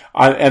then,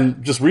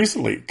 and just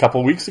recently, a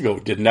couple of weeks ago,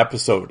 did an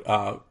episode,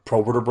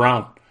 Probert or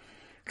Brown.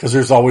 Because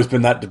there's always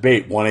been that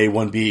debate, 1A,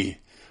 1B.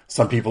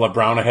 Some people have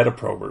Brown ahead of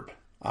Probert.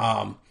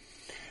 And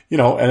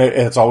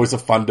it's always a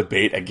fun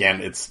debate. Again,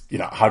 it's,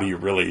 how do you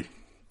really,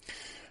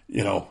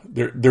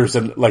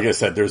 like I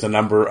said, there's a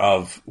number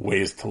of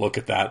ways to look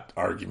at that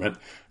argument,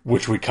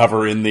 which we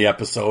cover in the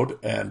episode,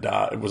 and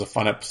it was a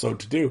fun episode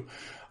to do.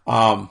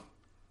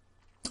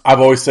 I've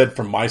always said,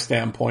 from my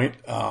standpoint,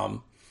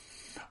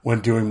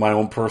 when doing my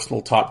own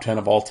personal top 10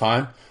 of all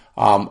time,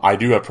 I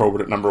do have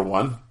Probert at number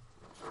 1.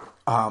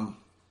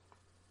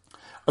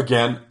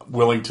 Again,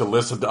 willing to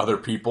listen to other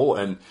people,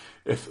 and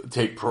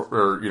take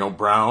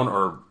Brown,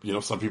 or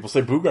some people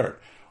say Bugart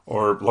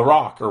or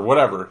Larocque or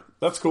whatever.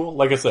 That's cool.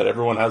 Like I said,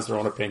 everyone has their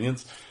own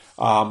opinions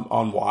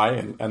on why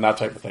and that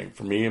type of thing.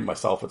 For me and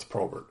myself, it's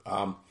Probert.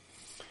 I've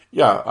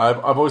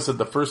always said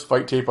the first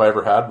fight tape I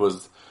ever had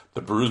was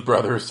the Bruise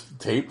Brothers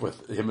tape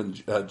with him and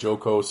Joe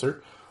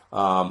Koser.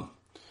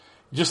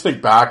 Just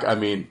think back. I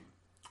mean,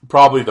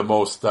 probably the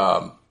most,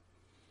 probably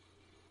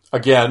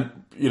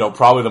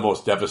the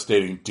most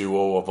devastating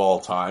duo of all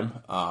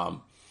time.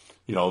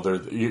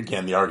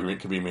 The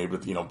argument could be made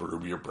with,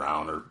 Berube or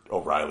Brown or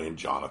O'Reilly and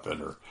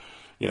Jonathan, or,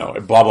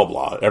 blah, blah,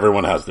 blah.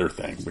 Everyone has their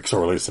thing.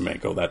 McSorley,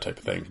 Semenko, that type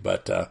of thing.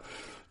 But, but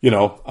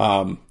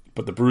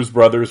the Bruise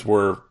Brothers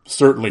were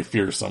certainly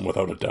fearsome,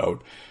 without a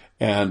doubt.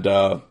 And,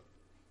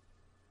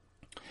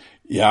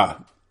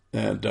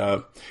 And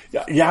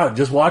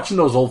just watching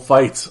those old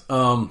fights.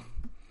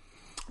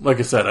 Like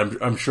I said,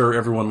 I'm sure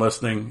everyone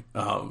listening,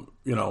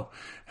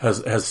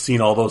 has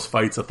seen all those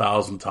fights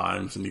 1,000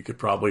 times, and you could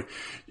probably.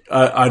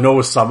 I know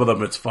with some of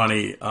them it's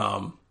funny.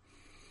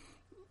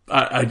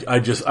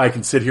 I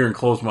can sit here and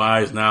close my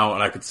eyes now,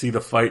 and I can see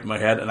the fight in my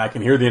head, and I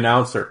can hear the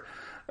announcer,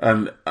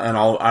 and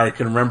I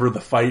can remember the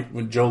fight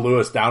when Joe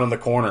Louis down in the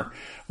corner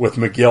with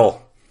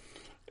McGill,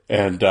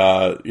 and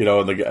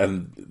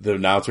and the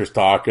announcer's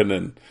talking,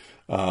 and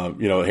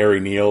Harry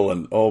Neal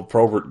and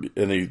Probert,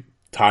 and he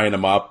tying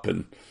him up,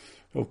 and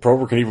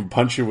Probert can even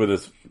punch you with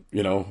his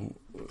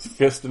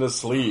fist in his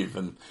sleeve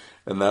and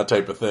that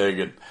type of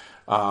thing,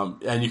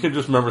 and you can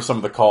just remember some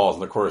of the calls,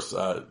 and of course,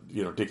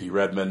 Dickie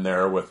Redmond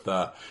there with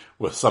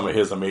some of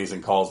his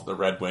amazing calls at the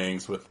Red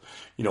Wings, with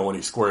when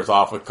he squares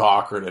off with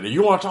Cochran, and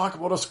you want to talk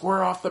about a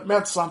square off that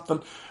meant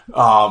something,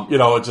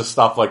 just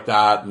stuff like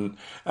that, and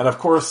of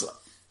course,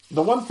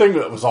 the one thing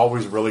that was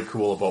always really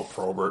cool about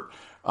Probert,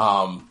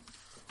 for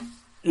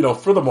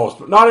the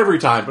most, not every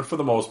time, but for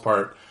the most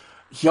part,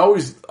 he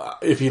always,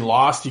 if he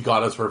lost, he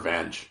got his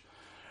revenge,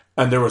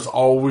 and there was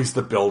always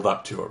the build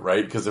up to it,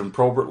 right? Because when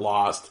Probert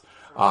lost.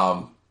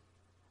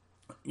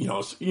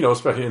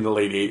 Especially in the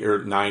late 80s or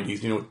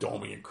 90s, with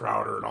Domi and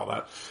Crowder and all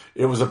that,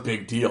 it was a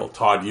big deal.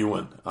 Todd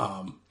Ewan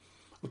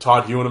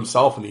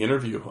himself in the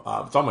interview,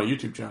 it's on my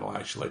YouTube channel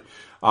actually.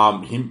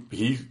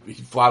 He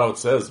flat out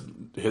says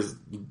his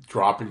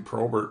dropping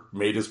Probert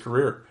made his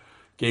career,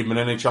 gave him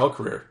an NHL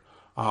career,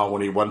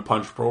 when he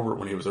one-punched Probert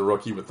when he was a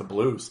rookie with the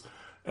Blues.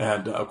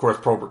 And of course,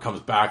 Probert comes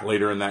back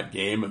later in that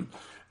game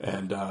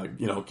and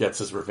gets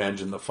his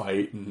revenge in the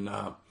fight, and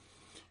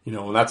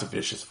that's a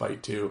vicious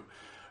fight too.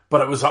 But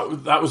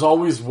that was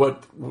always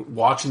what,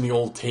 watching the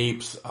old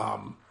tapes,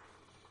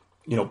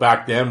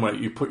 back then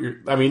when you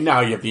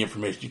now you have the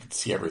information, you can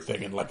see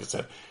everything. And like I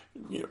said,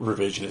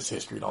 revisionist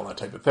history and all that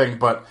type of thing.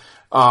 But,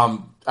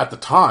 at the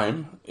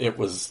time it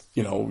was,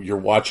 you're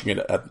watching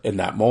it in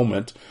that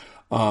moment.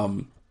 I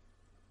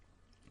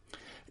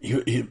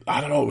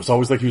don't know. It was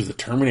always like he was the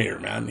Terminator,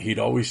 man. He'd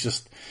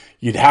always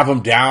you'd have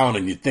him down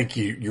and you'd think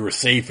you were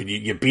safe, and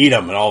you beat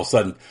him, and all of a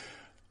sudden,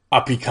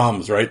 up he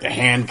comes, right? The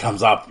hand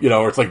comes up,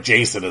 or it's like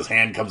Jason, his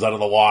hand comes out of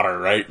the water,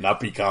 right? And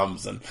up he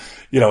comes, and,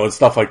 and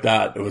stuff like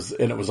that. It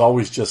was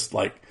always just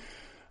like,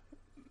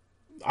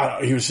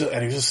 he was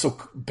just so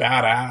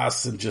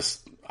badass, and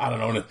just, I don't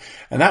know.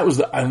 And that was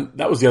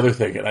the other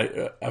thing. And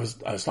I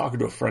was talking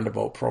to a friend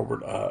about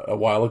Probert, a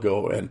while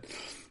ago,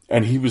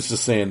 and he was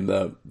just saying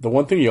the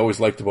one thing he always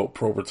liked about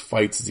Probert's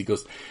fights is he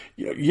goes,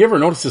 you ever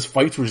notice his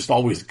fights were just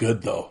always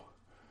good though?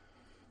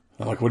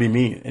 I'm like, what do you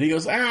mean? And he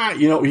goes,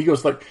 he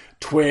goes like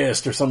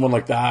Twist or someone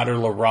like that, or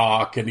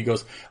LaRock. And he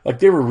goes, like,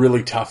 they were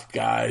really tough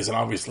guys, and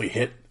obviously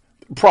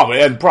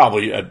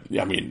obviously I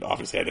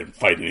didn't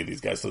fight any of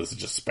these guys, so this is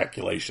just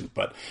speculation.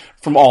 But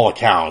from all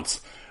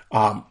accounts,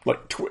 I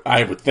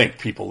would think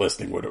people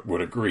listening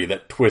would agree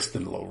that Twist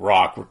and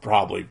LaRock would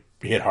probably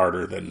hit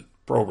harder than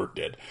Probert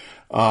did.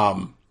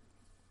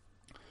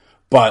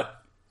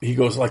 But he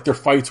goes, like, their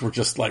fights were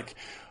just like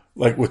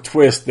with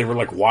Twist, they were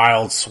like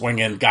wild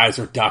swinging, guys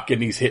are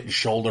ducking, he's hitting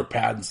shoulder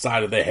pad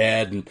inside of the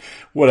head and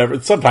whatever.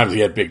 And sometimes he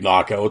had big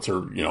knockouts, or,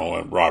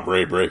 Rob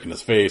Ray breaking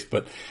his face,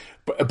 but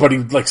he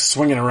like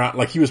swinging around,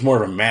 like he was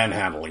more of a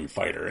manhandling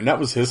fighter, and that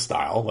was his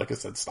style. Like I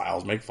said,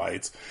 styles make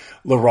fights.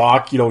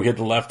 LaRock, he had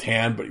the left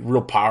hand, but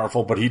real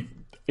powerful, but he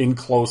in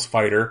close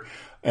fighter.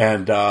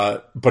 And,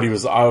 but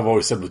I've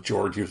always said with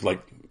George,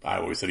 I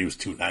always said he was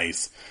too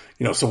nice,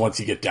 so once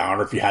you get down,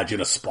 or if he had you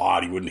in a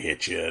spot, he wouldn't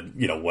hit you,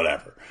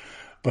 whatever.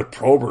 But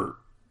Probert,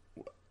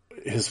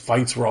 his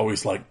fights were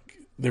always like,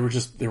 they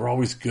were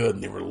always good,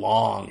 and they were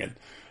long, and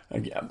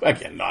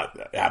again, not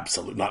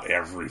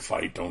every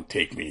fight, don't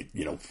take me,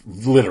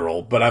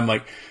 literal,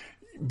 but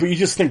but you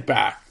just think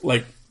back,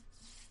 like,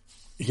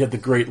 he had the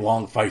great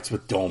long fights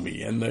with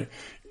Domi, and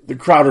the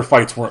Crowder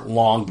fights weren't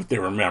long, but they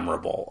were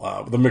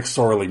memorable. The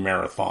McSorley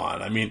marathon,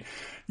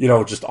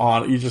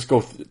 just go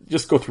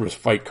through his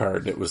fight card,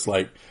 and it was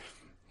like,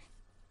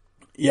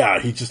 yeah,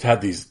 he just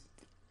had these,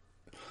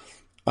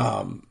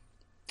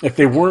 if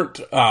they weren't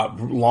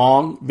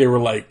long, they were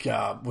like,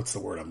 what's the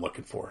word I'm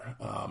looking for?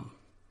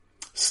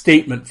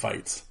 Statement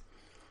fights.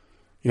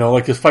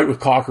 Like his fight with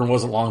Cochran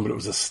wasn't long, but it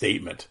was a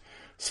statement.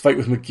 His fight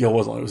with McGill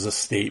wasn't long, it was a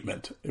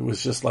statement. It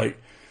was just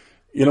like,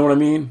 you know what I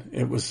mean?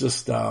 It was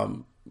just,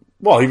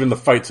 even the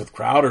fights with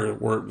Crowder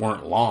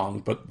weren't long,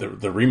 but the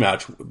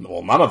rematch,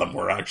 well, none of them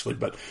were actually,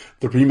 but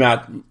the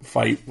rematch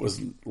fight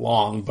was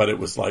long, but it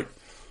was like,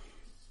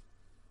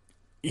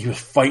 he was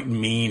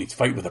fighting mean. He's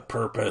fighting with a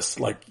purpose.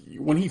 Like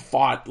when he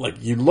fought, like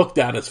you looked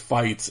at his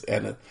fights,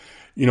 and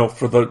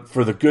for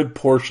the good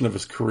portion of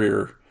his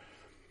career,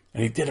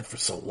 and he did it for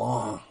so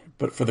long,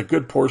 but for the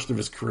good portion of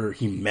his career,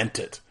 he meant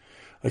it.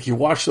 Like you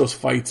watch those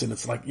fights, and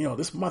it's like,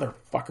 this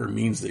motherfucker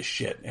means this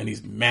shit, and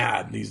he's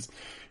mad,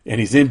 and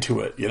he's into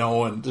it,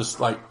 and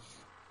just like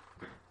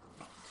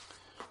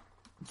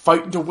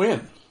fighting to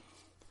win.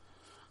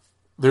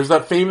 There's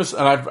that famous,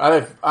 and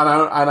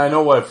I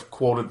know I've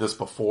quoted this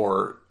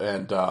before,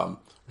 and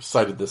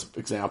cited this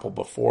example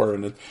before,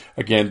 and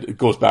again, it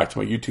goes back to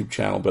my YouTube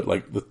channel, but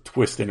like the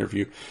Twist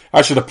interview.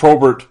 Actually, the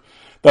Probert,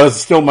 that is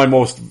still my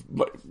most,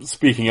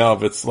 speaking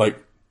of, it's like,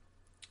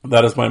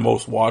 that is my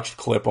most watched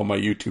clip on my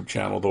YouTube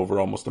channel with over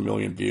almost 1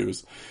 million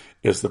views,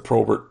 is the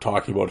Probert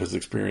talking about his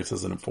experience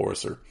as an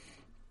enforcer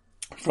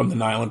from the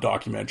Nylund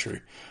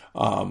documentary.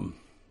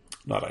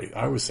 I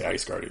always say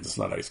Ice Guardians, it's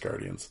not Ice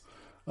Guardians.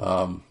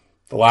 The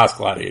Last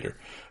Gladiator.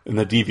 In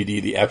the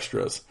DVD, the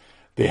extras,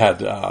 they had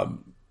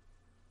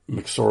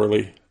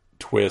McSorley,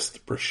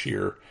 Twist,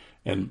 Brashear,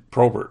 and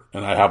Probert,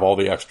 and I have all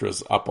the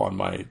extras up on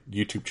my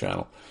YouTube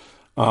channel.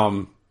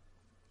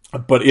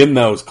 But in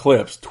those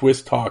clips,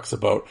 Twist talks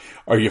about,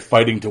 are you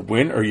fighting to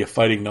win or are you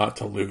fighting not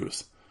to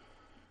lose?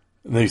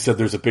 And they said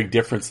there's a big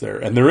difference there.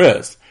 And there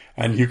is.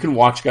 And you can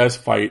watch guys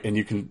fight, and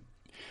you can,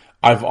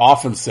 I've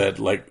often said,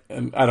 like,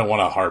 and I don't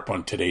want to harp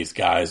on today's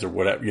guys or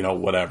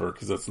whatever,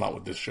 because that's not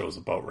what this show's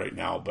about right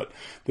now, but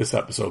this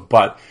episode.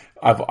 But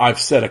I've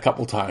said a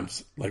couple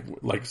times,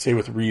 like say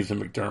with Reeves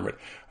and McDermott,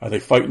 are they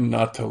fighting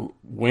not to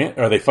win?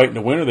 Are they fighting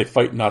to win or are they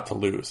fighting not to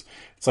lose?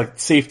 It's like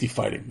safety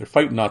fighting. They're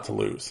fighting not to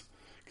lose.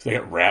 They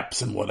got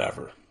reps and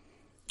whatever.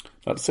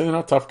 Not to say they're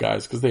not tough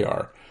guys, because they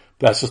are.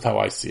 But that's just how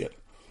I see it.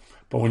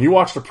 But when you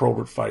watch the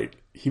Probert fight,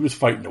 he was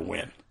fighting to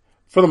win.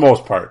 For the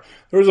most part.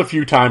 There was a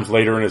few times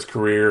later in his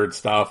career and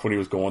stuff when he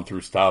was going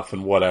through stuff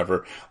and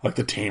whatever. Like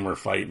the Tamer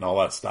fight and all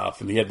that stuff.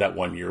 And he had that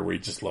one year where he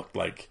just looked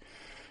like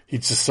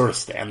he'd just sort of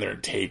stand there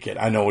and take it.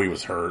 I know he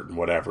was hurt and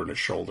whatever in his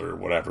shoulder or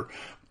whatever.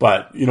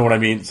 But you know what I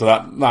mean? So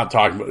that, not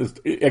talking about,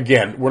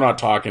 again, we're not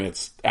talking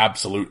it's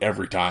absolute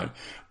every time.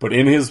 But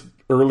in his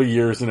early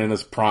years and in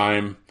his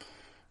prime,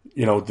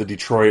 the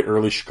Detroit,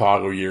 early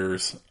Chicago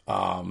years,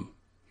 when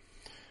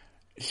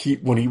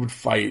he would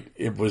fight,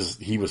 he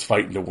was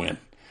fighting to win.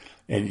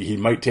 And he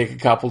might take a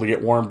couple to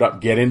get warmed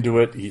up, get into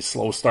it. He's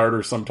slow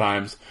starter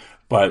sometimes,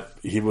 but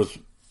he would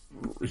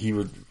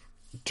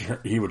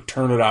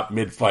turn it up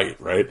mid-fight,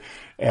 right?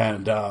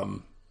 And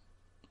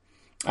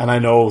I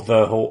know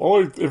the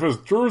whole, if his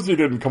jersey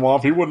didn't come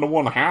off, he wouldn't have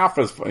won half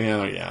as,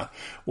 yeah.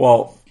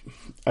 Well,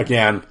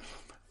 again,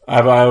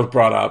 I was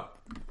brought up,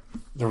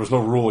 there was no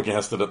rule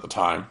against it at the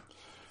time.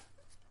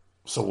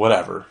 So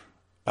whatever.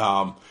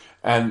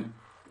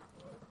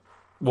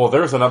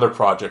 There's another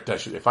project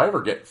if I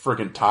ever get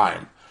friggin'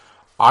 time,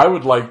 I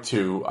would like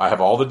to, I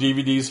have all the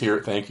DVDs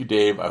here. Thank you,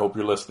 Dave. I hope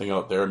you're listening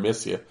out there. I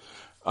miss you.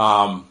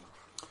 I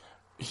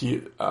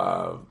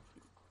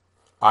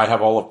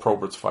have all of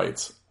Probert's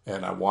fights,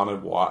 and I want to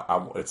watch,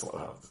 it's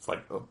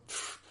like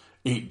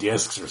 8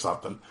 discs or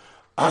something.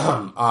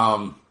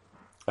 All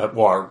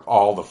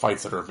the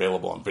fights that are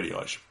available on video,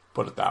 I should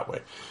put it that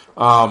way.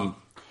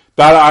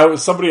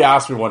 Somebody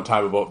asked me one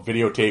time about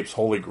videotapes,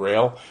 Holy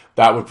Grail.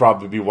 That would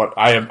probably be what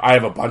I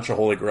have a bunch of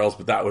Holy Grails,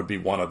 but that would be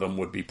one of them.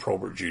 Would be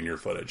Probert Jr.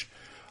 footage.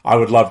 I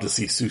would love to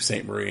see Sault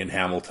Ste. Marie and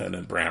Hamilton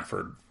and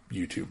Brantford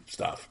YouTube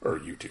stuff or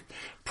YouTube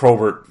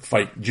Probert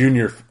fight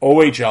Junior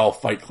OHL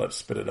fight clips.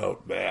 Spit it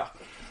out, yeah.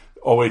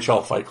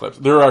 OHL fight clips.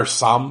 There are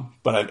some,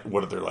 but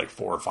what are there, like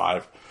 4 or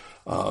 5?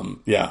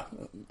 Yeah,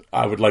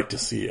 I would love to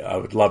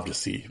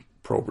see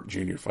Probert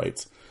Jr.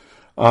 fights.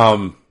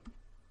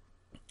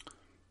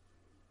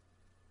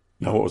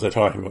 Now, what was I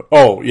talking about?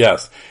 Oh,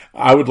 yes.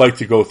 I would like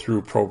to go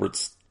through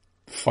Probert's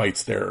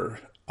fights there,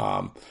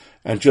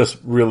 and just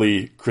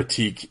really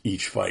critique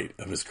each fight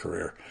of his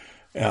career.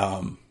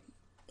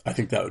 I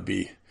think that would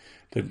be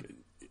an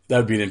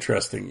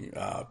interesting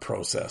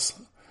process.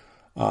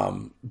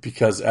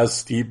 Because as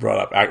Steve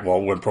brought up,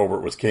 when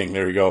Probert was king,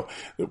 there you go.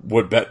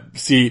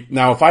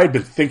 Now if I had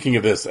been thinking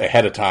of this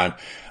ahead of time,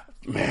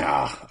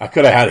 man, I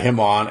could have had him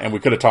on and we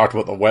could have talked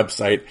about the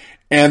website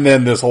and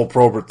then this whole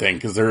Probert thing,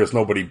 because there is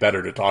nobody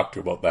better to talk to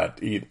about that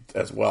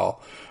as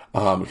well.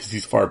 Because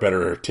he's far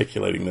better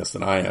articulating this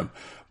than I am.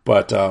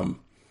 But,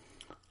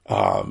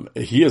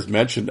 he has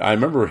mentioned, I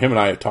remember him and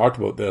I had talked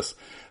about this,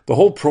 the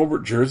whole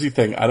Probert jersey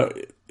thing.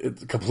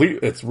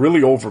 It's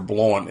really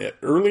overblown.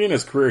 Early in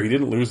his career, he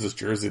didn't lose his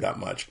jersey that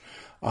much.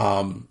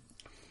 And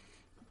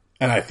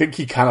I think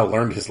he kind of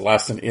learned his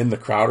lesson in the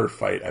Crowder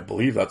fight. I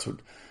believe that's what,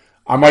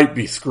 I might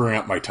be screwing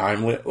up my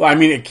time. I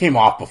mean, it came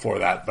off before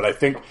that, but I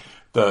think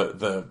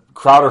the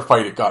Crowder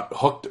fight, he got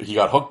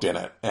hooked in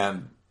it.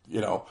 And,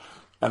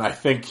 and I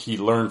think he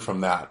learned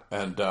from that.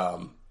 And,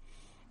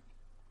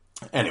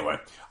 anyway,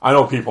 I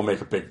know people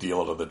make a big deal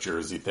out of the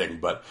jersey thing,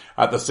 but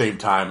at the same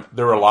time,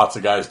 there were lots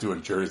of guys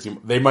doing jersey.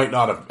 They might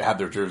not have had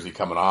their jersey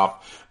coming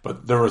off,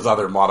 but there was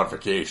other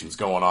modifications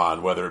going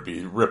on, whether it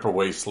be rip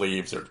away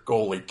sleeves or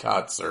goalie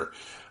cuts or,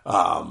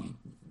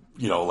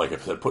 like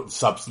if they're putting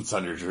substance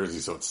on your jersey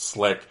so it's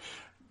slick,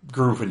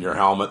 groove in your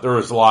helmet. There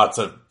was lots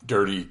of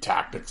dirty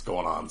tactics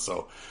going on.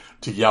 So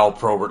to yell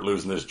Probert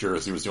losing his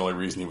jersey was the only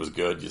reason he was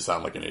good. You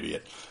sound like an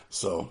idiot.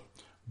 So,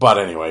 but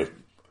anyway,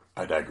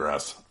 I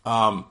digress.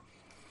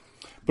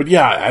 But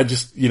yeah, I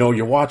just,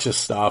 you watch his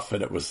stuff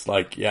and it was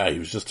like, yeah, he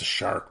was just a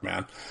shark,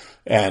 man.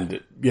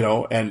 And,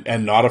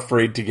 and not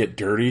afraid to get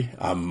dirty.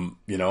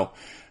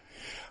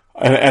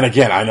 and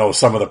again, I know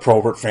some of the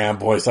Probert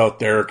fanboys out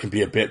there can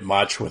be a bit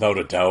much, without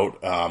a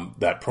doubt.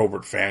 That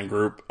Probert fan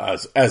group,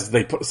 as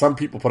they put, some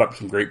people put up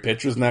some great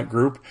pictures in that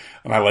group,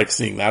 and I like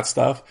seeing that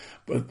stuff.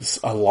 But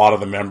a lot of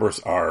the members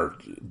are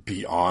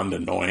beyond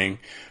annoying,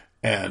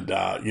 and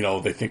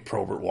they think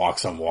Probert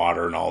walks on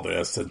water and all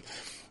this, and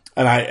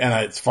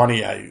it's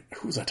funny.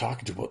 Who was I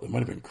talking to about? It might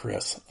have been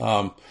Chris.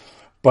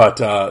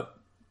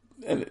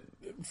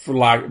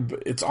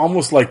 It's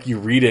almost like you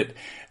read it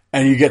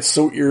and you get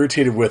so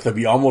irritated with them,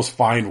 you almost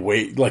find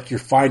you're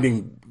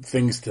finding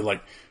things to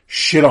like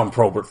shit on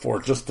Probert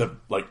for, just to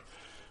like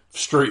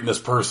straighten this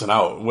person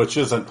out, which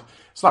it's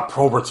not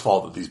Probert's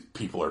fault that these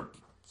people are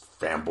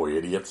fanboy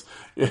idiots,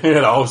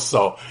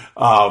 so,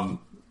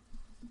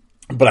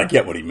 but I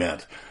get what he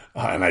meant.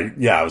 And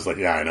I was like,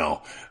 yeah, I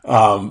know.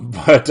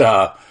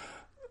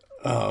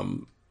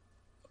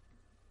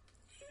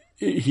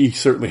 He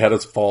certainly had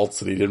his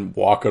faults, and he didn't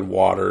walk on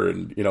water,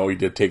 and, he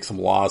did take some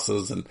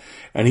losses, and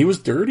he was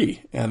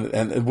dirty,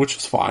 and which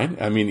is fine.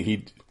 I mean,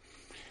 he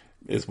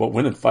is what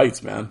winning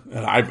fights, man.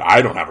 And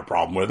I don't have a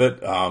problem with it.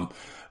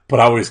 But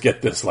I always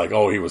get this, like,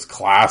 oh, he was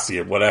classy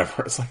and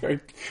whatever. It's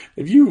like,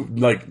 if you,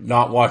 like,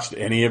 not watched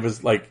any of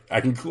his, like,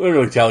 I can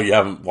clearly tell you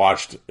haven't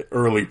watched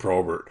early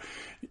Probert.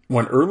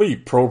 When early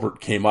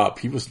Probert came up,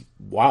 he was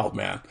wild,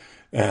 man.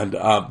 And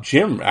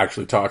Jim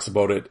actually talks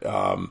about it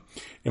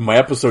in my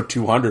episode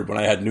 200 when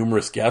I had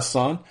numerous guests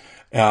on.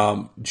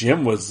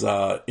 Jim was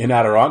in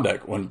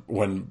Adirondack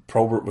when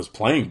Probert was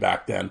playing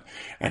back then,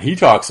 and he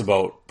talks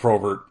about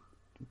Probert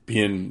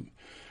being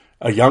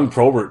a young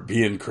Probert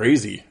being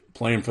crazy,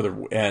 playing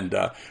for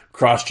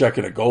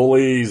cross-checking the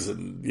goalies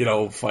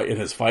and fight in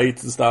his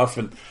fights and stuff,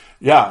 and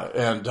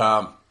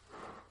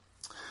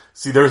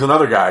see, there's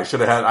another guy I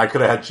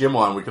could have had Jim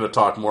on. We could have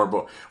talked more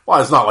about,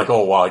 well, it's not like,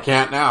 oh, well, I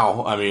can't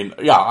now. I mean,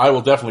 yeah, I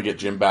will definitely get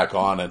Jim back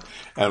on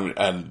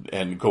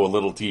and go a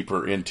little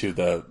deeper into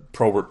the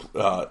Probert,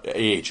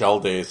 AHL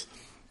days,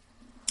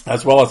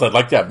 as well as I'd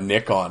like to have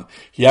Nick on.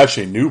 He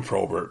actually knew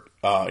Probert,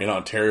 in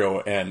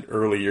Ontario and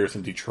early years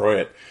in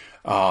Detroit.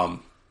 I'd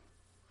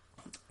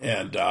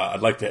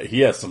like to,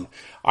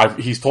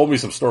 he's told me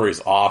some stories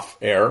off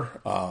air,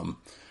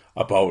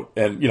 about,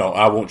 and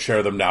I won't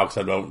share them now because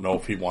I don't know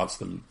if he wants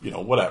them,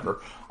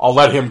 whatever. I'll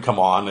let him come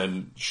on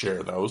and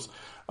share those.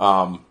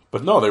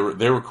 But no,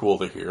 they were cool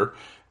to hear.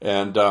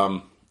 And,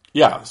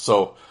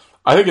 so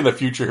I think in the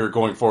future here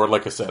going forward,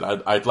 like I said,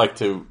 I'd like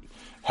to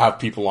have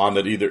people on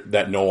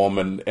that know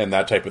him and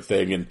that type of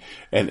thing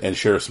and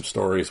share some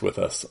stories with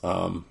us.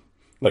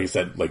 Like I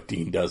said, like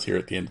Dean does here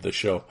at the end of the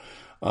show.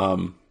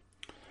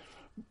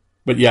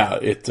 But yeah,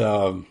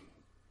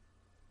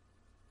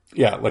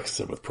 like I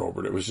said with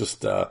Probert, it was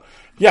just, he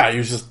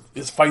was just,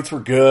 his fights were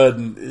good,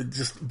 and it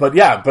just, he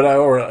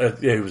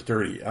was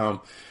dirty.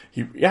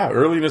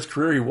 Early in his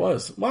career he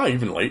was. Well,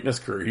 even late in his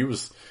career,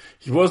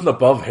 he wasn't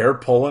above hair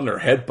pulling or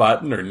head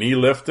butting or knee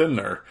lifting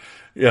or,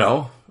 hitting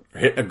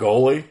a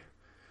goalie.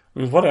 I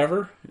mean,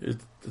 whatever.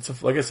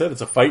 Like I said,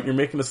 it's a fight and you're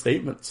making a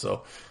statement.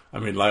 So, I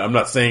mean, like, I'm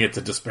not saying it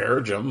to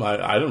disparage him.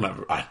 I didn't have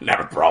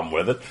a problem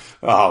with it.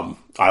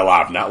 I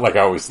laugh now, like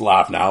I always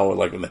laugh now,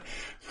 like when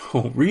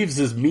Reeves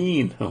is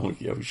mean. Oh,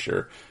 yeah,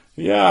 sure.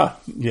 Yeah,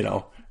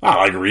 I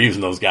like Reeves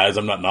and those guys.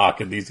 I'm not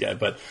knocking these guys,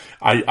 but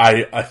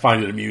I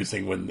find it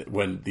amusing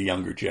when the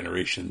younger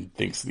generation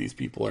thinks these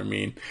people are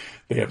mean.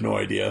 They have no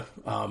idea.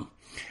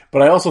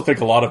 But I also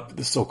think a lot of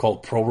the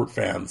so-called Probert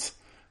fans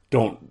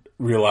don't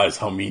realize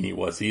how mean he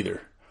was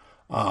either.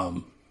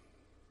 And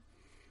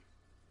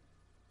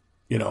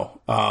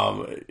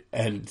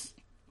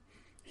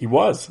he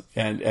was,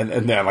 and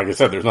then, like I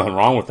said, there's nothing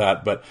wrong with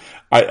that, but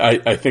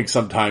I think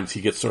sometimes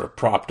he gets sort of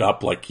propped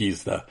up like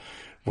he's I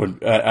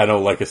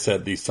know, like I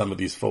said, some of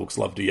these folks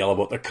love to yell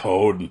about the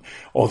code and,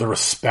 the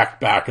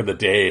respect back in the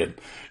day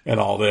and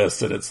all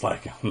this, and it's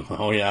like,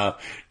 oh yeah,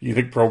 you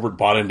think Probert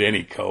bought into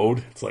any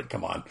code? It's like,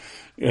 come on,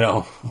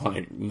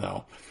 like,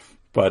 no.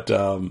 But,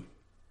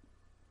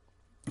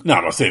 no,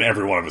 I'm not saying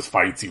every one of his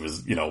fights he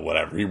was,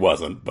 whatever, he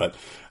wasn't, but,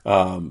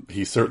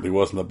 he certainly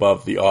wasn't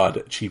above the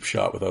odd cheap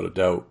shot without a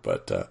doubt,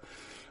 but,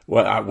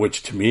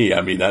 which to me,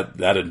 I mean,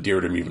 that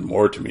endeared him even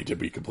more to me, to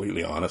be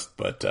completely honest,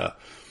 but,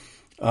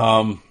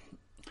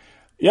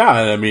 yeah,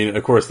 I mean,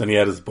 of course, then he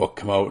had his book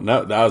come out, and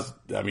that was,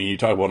 I mean, you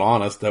talk about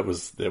honest, it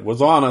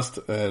was honest,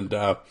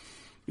 and,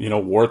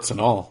 warts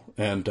and all,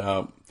 and,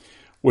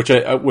 which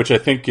I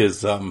think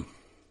is,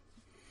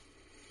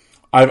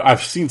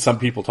 I've seen some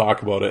people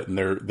talk about it, and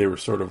they were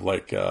sort of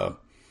like, no,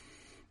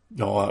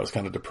 that was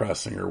kind of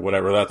depressing or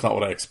whatever. That's not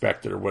what I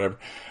expected or whatever.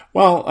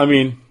 Well, I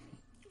mean,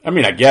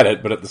 I get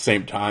it, but at the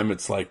same time,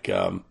 it's like,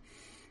 I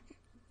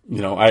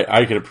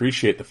can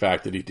appreciate the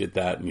fact that he did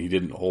that and he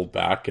didn't hold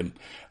back. And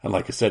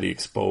like I said, he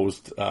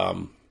exposed,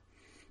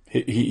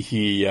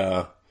 he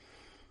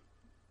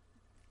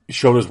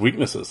showed his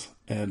weaknesses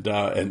and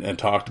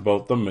talked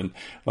about them. And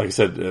like I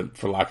said,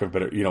 for lack of a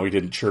better, he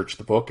didn't church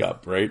the book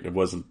up, right? It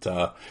wasn't,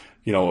 it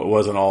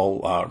wasn't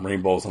all,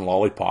 rainbows and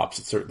lollipops.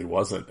 It certainly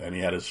wasn't. And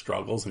he had his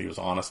struggles and he was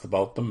honest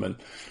about them. And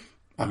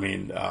I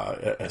mean,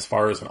 as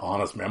far as an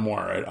honest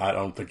memoir, I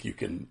don't think you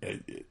can,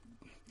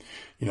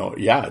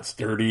 it's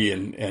dirty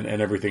and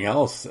everything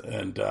else.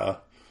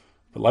 But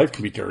life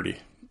can be dirty.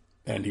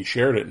 And he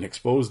shared it and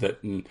exposed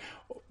it. And,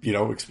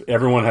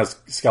 everyone has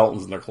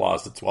skeletons in their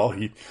closets. Well,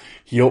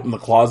 he opened the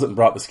closet and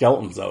brought the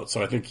skeletons out.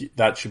 So I think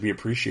that should be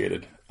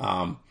appreciated.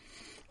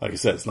 Like I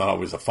said, it's not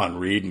always a fun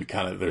read, and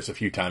kind of there's a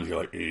few times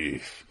you're like,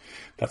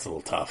 that's a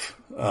little tough,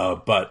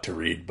 to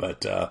read.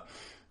 But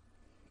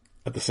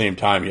at the same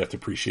time, you have to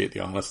appreciate the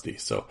honesty.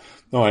 So,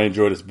 no, I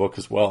enjoyed his book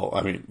as well.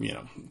 I mean,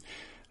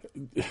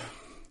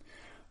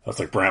 that's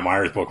like Brant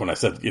Meyer's book when I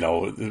said,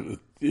 when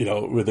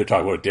they're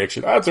talking about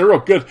addiction, it's a real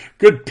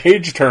good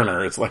page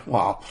turner. It's like,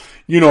 wow,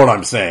 you know what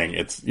I'm saying.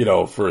 It's,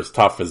 for as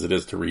tough as it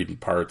is to read in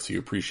parts, you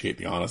appreciate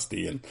the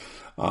honesty, and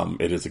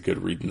it is a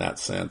good read in that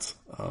sense.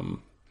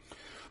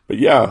 But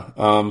yeah,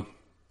 I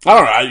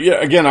don't know.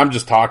 Again, I'm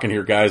just talking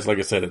here, guys. Like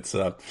I said, it's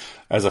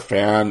as a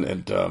fan,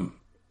 and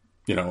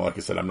like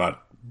I said, I'm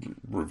not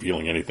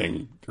revealing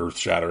anything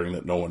earth-shattering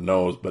that no one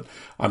knows, but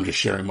I'm just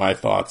sharing my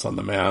thoughts on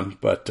the man.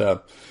 But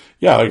like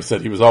I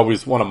said, he was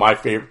always one of my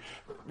favorite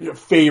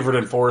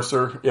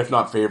enforcer, if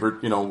not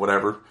favorite,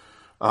 whatever.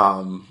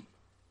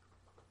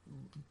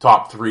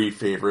 Top 3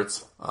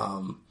 favorites.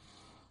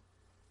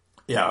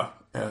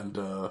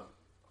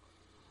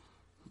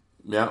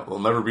 There'll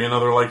never be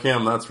another like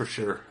him, that's for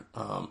sure.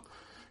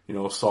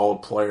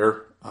 Solid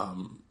player,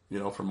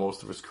 for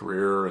most of his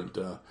career. And,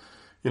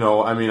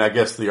 I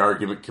guess the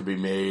argument could be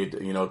made,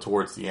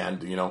 towards the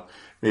end,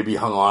 maybe he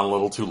hung on a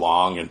little too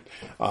long. And,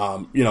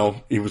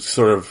 he was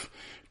sort of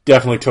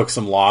definitely took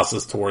some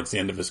losses towards the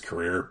end of his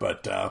career.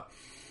 But,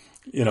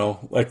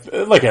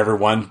 like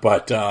everyone.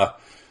 But,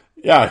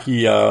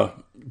 he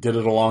did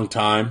it a long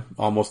time,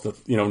 almost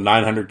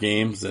 900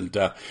 games, and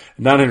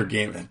 900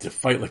 games, and to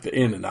fight like the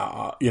in and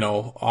out,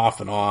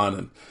 off and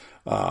on,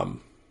 and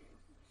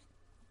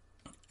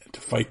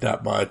to fight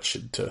that much,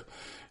 and to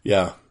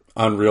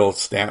unreal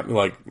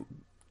like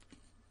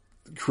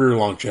career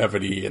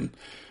longevity, and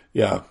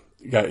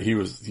he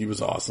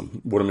was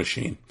awesome. What a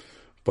machine.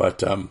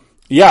 But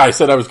I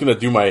said I was going to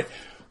do my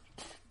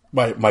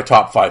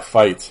top 5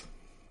 fights.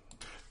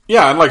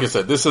 Yeah, and like I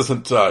said, this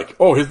isn't like,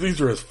 these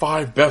are his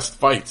 5 best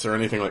fights or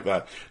anything like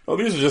that. No,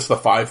 these are just the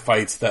 5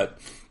 fights that,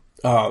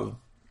 I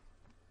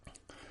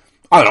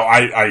don't know,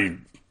 I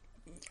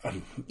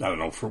don't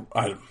know,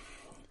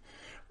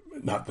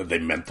 not that they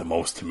meant the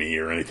most to me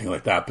or anything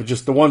like that, but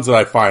just the ones that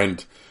I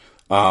find,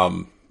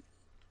 the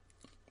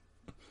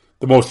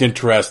most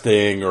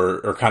interesting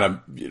or kind of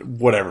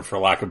whatever, for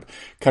lack of,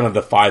 kind of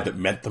the 5 that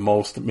meant the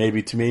most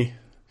maybe to me.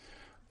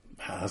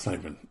 That's not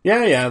even,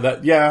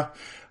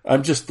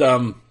 I'm just,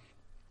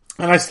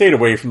 and I stayed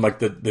away from like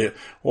the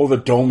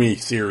Domi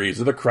series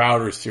or the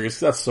Crowder series.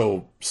 That's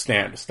so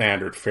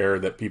standard fare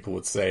that people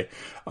would say.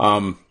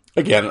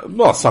 Again,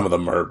 well, some of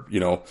them are,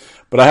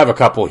 but I have a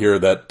couple here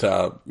that,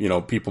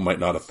 people might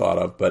not have thought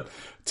of. But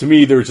to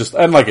me, there's just,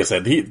 and like I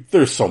said,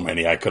 there's so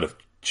many I could have,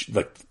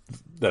 like,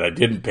 that I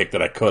didn't pick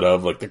that I could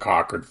have, like the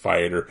Cochran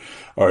fight or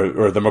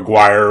the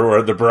Maguire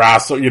or the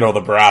Barrasso,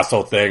 the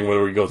Barrasso thing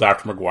where he goes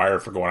after Maguire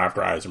for going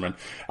after Iserman.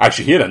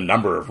 Actually, he had a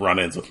number of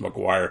run-ins with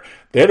Maguire.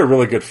 They had a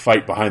really good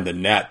fight behind the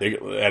net,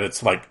 and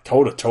it's like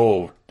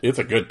toe-to-toe. It's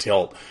a good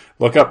tilt.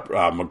 Look up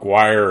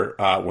Maguire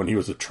when he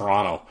was at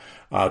Toronto.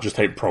 Just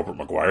type Probert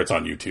Maguire. It's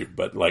on YouTube.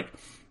 But, like,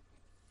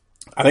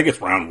 I think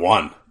it's round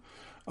 1.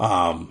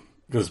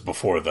 It was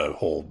before the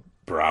whole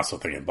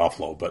Barrasso thing in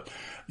Buffalo, but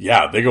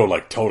they go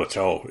like toe to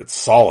toe. It's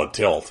solid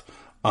tilt.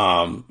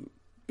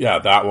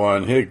 That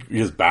one,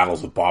 his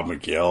battles with Bob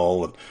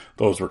McGill, and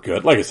those were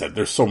good. Like I said,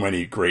 there's so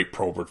many great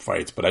Probert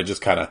fights, but I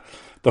just kind of,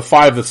 the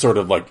 5 that sort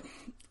of like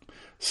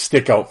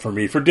stick out for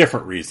me for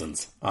different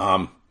reasons.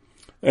 And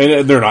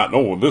they're not,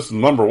 this is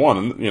number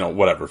 1, and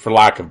whatever, for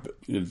lack of,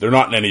 they're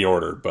not in any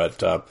order,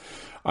 but,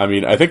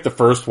 I think the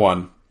first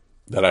one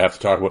that I have to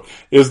talk about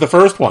is the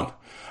first one.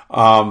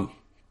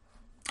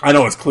 I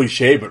know it's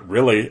cliche, but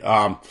really,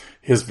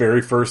 his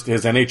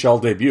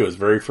NHL debut, his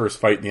very first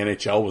fight in the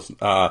NHL was,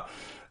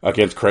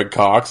 against Craig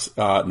Cox,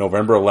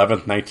 November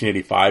 11th,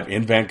 1985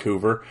 in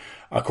Vancouver.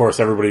 Of course,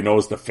 everybody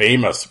knows the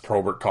famous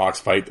Probert Cox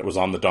fight that was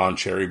on the Don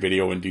Cherry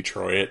video in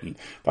Detroit, and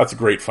that's a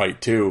great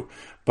fight too.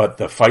 But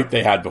the fight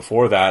they had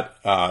before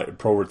that,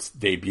 Probert's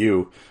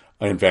debut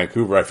in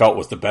Vancouver, I felt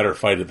was the better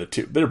fight of the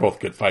two. They're both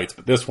good fights,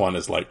 but this one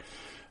is like,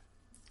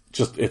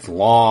 it's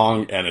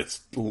long, and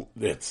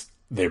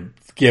they're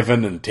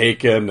given and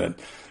taken, and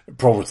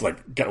Probert's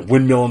like got a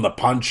windmill in the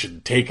punch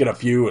and taking a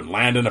few and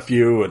landing a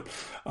few, and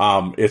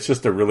it's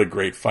just a really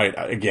great fight.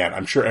 Again,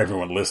 I'm sure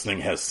everyone listening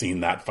has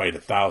seen that fight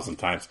 1,000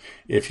 times.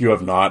 If you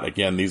have not,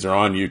 again, these are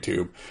on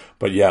YouTube.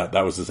 But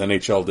that was his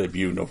NHL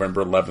debut,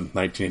 November 11th,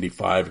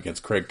 1985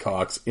 against Craig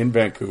Cox in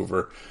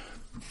Vancouver.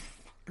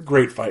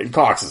 Great fight.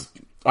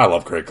 I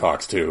love Craig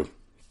Cox too.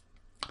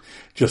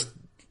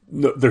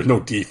 There's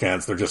no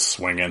defense. They're just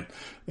swinging.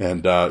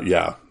 And,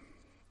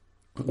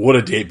 what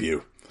a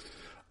debut.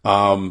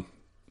 The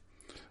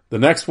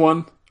next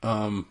one,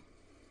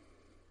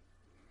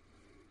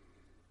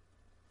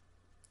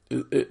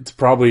 it's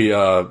probably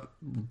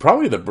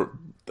the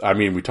I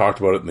mean, we talked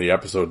about it in the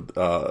episode,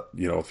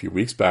 a few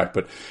weeks back,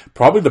 but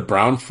probably the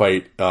Brown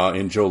fight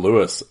in Joe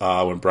Louis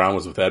when Brown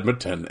was with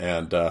Edmonton,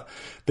 and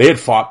they had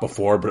fought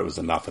before, but it was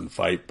a nothing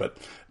fight. But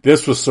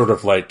this was sort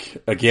of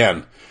like,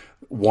 again,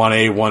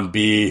 1A,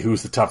 1B,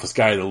 who's the toughest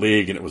guy in the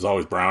league, and it was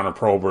always Brown or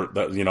Probert,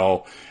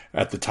 that,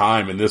 at the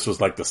time, and this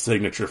was like the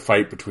signature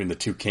fight between the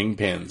two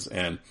kingpins,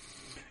 and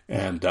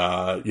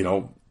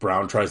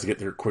Brown tries to get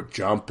their quick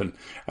jump, and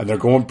they're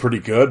going pretty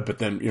good, but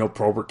then,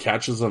 Probert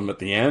catches him at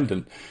the end,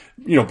 and,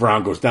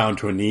 Brown goes down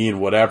to a knee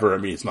and whatever. I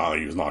mean, it's not like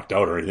he was knocked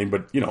out or anything,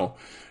 but,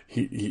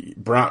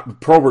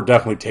 Probert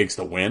definitely takes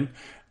the win,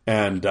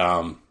 and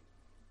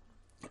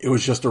it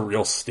was just a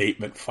real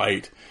statement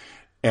fight.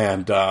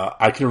 And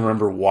I can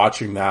remember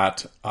watching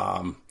that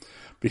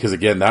because,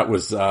 again, that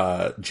was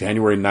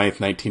January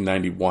 9th,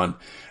 1991,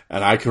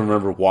 and I can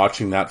remember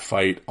watching that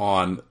fight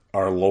on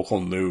our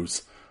local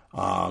news.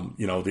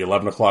 The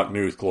 11 o'clock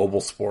news, Global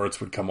Sports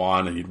would come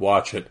on and you'd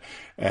watch it.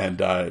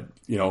 And,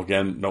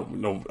 again,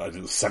 no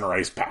center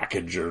ice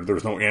package, or there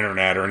was no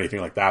internet or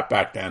anything like that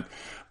back then.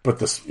 But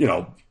this,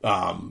 do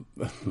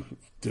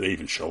they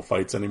even show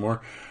fights anymore?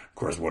 Of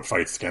course, what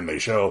fights can they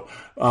show?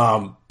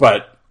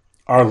 But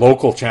our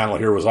local channel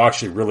here was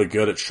actually really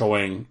good at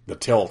showing the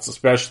tilts,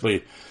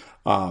 especially,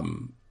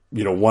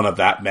 one of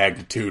that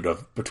magnitude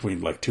of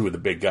between like two of the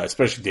big guys,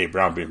 especially Dave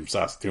Brown being from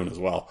Saskatoon as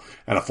well,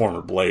 and a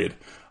former Blade.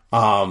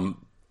 And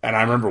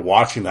I remember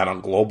watching that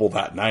on Global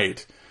that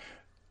night,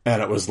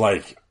 and it was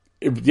like,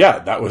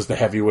 that was the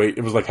heavyweight.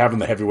 It was like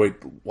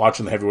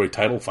watching the heavyweight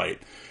title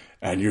fight,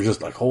 and you're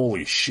just like,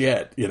 holy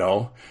shit,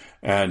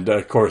 And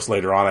of course,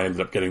 later on, I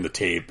ended up getting the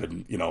tape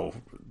and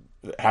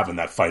having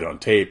that fight on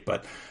tape.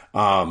 But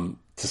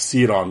to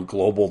see it on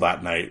Global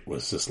that night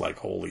was just like,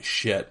 holy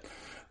shit,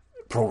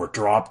 Probert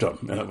dropped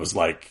him, and it was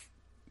like,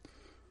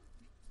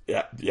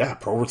 yeah,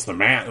 Probert's the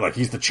man. Like,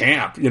 he's the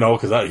champ,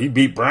 because he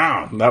beat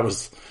Brown.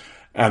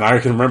 And I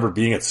can remember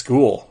being at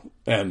school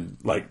and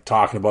like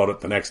talking about it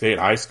the next day in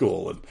high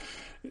school, and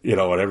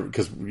whatever,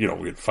 because we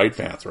had fight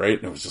fans, right?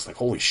 And it was just like,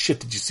 holy shit,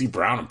 did you see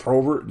Brown and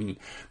Probert? And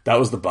that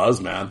was the buzz,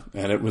 man.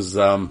 And it was,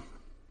 it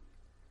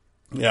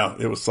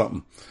was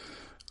something.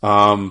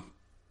 The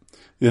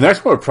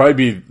next one would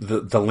probably be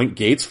the Link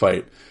Gates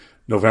fight,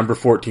 November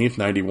 14th,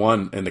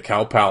 91, in the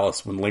Cow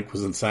Palace when Link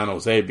was in San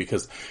Jose,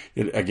 because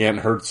it, again,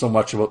 heard so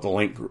much about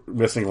the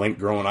missing Link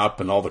growing up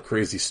and all the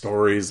crazy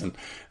stories and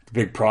the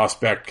big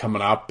prospect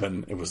coming up.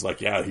 And it was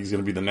like, yeah, he's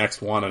going to be the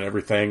next one and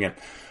everything. And,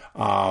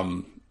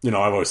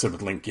 I've always said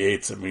with Link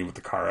Gates, with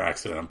the car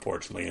accident,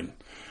 unfortunately, and,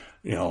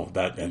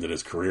 that ended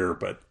his career,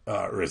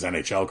 or his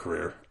NHL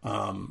career,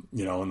 and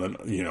then,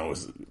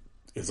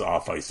 his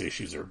off-ice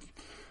issues are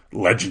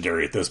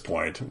legendary at this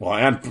point.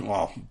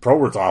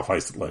 Probert's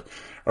off-ice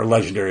are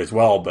legendary as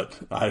well, but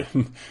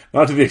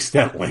not to the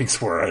extent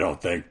Link's were, I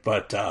don't think.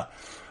 But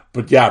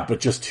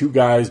just two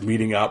guys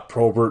meeting up.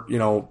 Probert,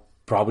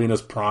 probably in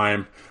his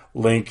prime.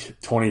 Link,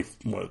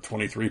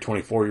 23,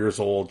 24 years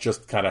old,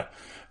 just kind of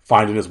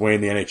finding his way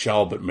in the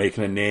NHL, but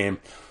making a name.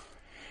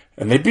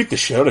 And they beat the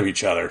shit out of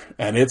each other.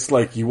 And it's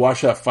like, you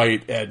watch that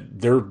fight, and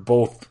they're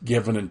both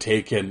giving and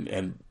taking,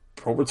 and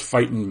Probert's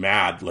fighting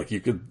mad. Like,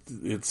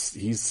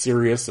 he's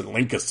serious, and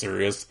Link is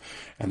serious,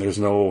 and there's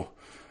no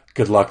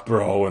good luck,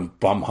 bro, and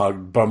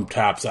bum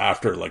taps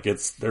after. Like,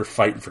 they're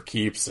fighting for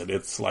keeps, and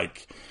it's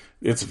like,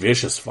 it's a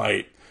vicious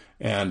fight.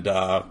 And,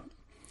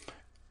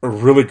 a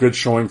really good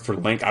showing for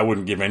Link. I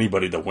wouldn't give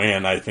anybody the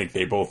win. I think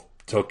they both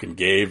took and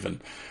gave,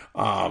 and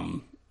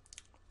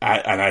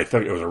I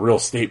think it was a real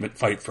statement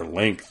fight for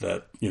Link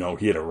that,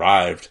 he had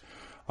arrived.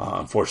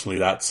 Unfortunately,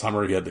 that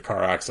summer he had the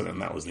car accident,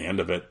 and that was the end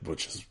of it,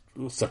 which is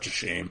such a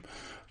shame.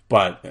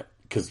 But,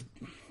 because,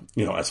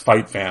 as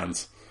fight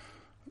fans,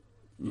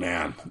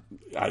 man,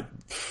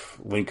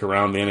 Link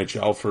around the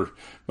NHL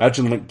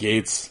imagine Link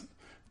Gates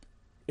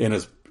in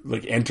his,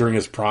 like, entering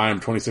his prime,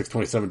 26,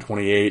 27,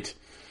 28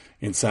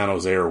 in San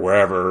Jose or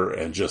wherever,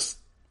 and just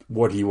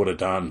what he would have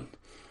done.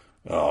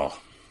 Oh,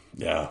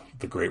 yeah,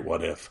 the great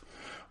what if.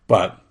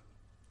 But,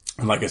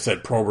 and like I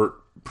said, Probert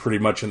pretty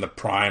much in the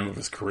prime of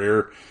his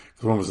career.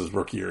 Because when was his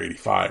rookie year?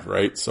 85,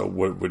 right? So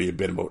what would he have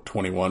been, about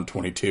 21,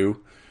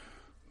 22?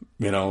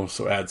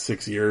 So add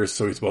 6 years.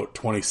 So he's about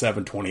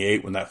 27,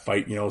 28 when that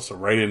fight, so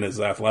right in his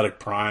athletic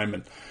prime.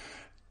 And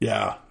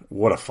yeah,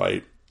 what a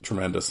fight.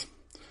 Tremendous.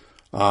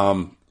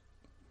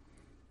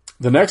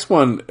 The next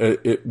one,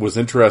 it was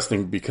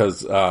interesting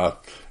because it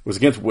was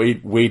against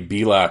Wade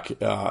Belak.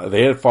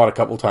 They had fought a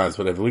couple times,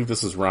 but I believe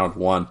this is round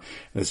one,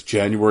 and it's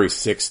January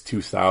 6th,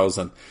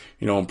 2000.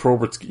 And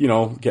Probert's, getting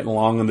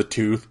along in the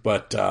tooth,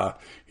 but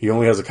he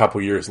only has a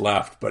couple years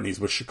left, but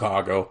he's with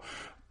Chicago.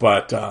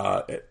 But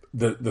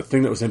the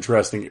thing that was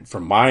interesting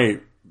from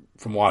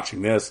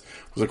watching this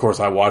was, of course,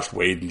 I watched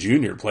Wade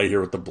Jr. play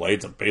here with the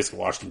Blades. I basically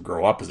watched him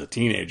grow up as a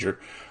teenager.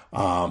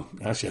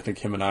 Actually, I think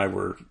him and I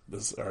were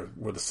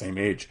the same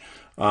age.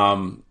 I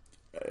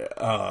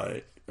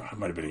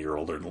might have been a year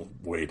older than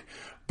Wade,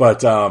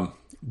 but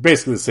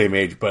basically the same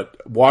age, but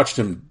watched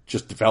him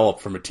just develop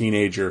from a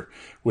teenager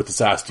with the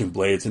Saskatoon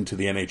Blades into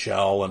the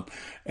NHL.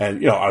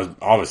 And I was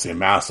obviously a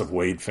massive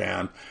Wade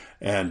fan.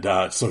 And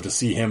so to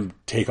see him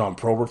take on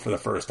Probert for the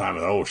first time,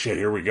 and oh shit,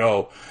 here we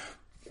go.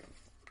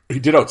 He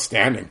did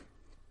outstanding.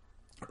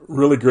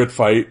 Really good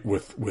fight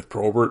with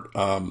Probert.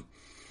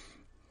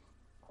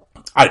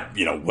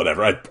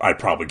 I'd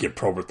probably give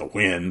Probert the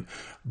win,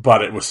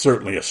 but it was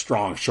certainly a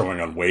strong showing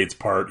on Wade's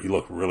part. He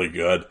looked really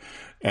good.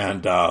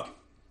 And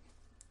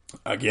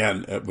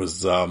again, it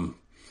was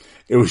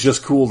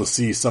just cool to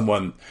see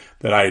someone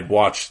that I had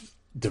watched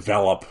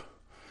develop.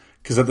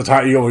 Because at the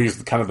time, he was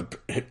kind of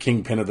the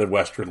kingpin of the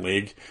Western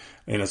League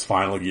in his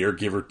final year,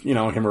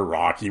 him or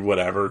Rocky,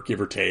 whatever, give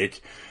or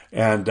take.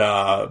 And,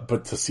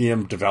 but to see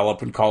him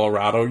develop in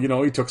Colorado,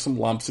 he took some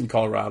lumps in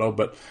Colorado,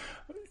 but,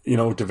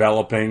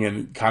 developing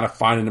and kind of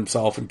finding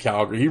himself in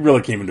Calgary. He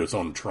really came into his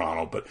own in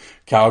Toronto, but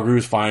Calgary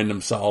was finding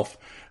himself,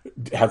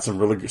 had some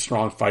really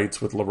strong fights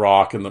with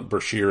Larocque and the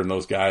Brashear and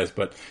those guys,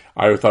 but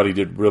I thought he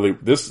did really,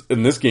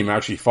 in this game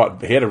actually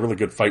he had a really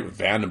good fight with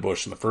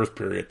Vandenbush in the first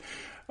period.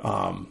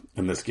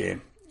 In this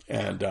game,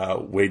 and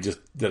Wade just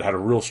had a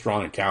real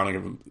strong accounting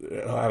of him,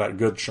 had a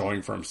good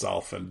showing for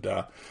himself,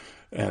 but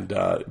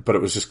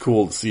it was just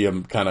cool to see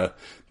him because at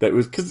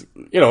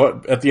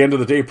the end of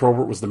the day,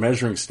 Probert was the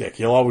measuring stick.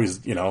 He'll always,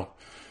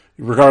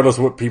 regardless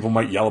of what people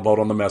might yell about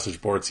on the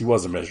message boards, he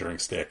was a measuring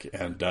stick,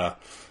 and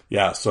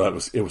so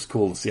it was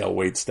cool to see how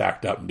Wade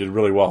stacked up and did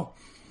really well.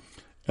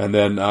 And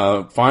then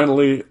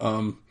finally,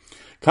 kind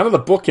of the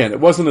bookend. It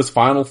wasn't his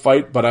final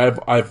fight, but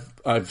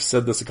I've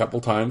said this a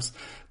couple times.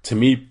 To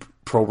me,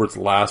 Probert's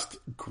last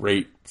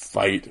great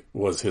fight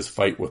was his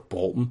fight with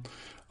Bolton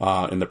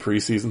in the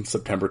preseason,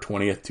 September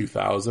 20th,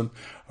 2000.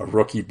 A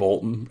rookie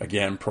Bolton.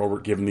 Again,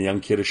 Probert giving the young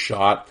kid a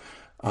shot.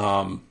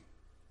 And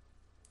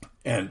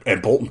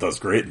Bolton does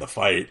great in the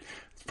fight.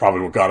 It's probably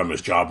what got him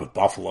his job with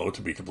Buffalo,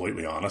 to be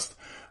completely honest.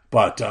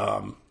 But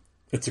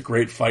it's a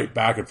great fight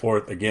back and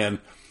forth. Again,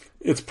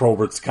 it's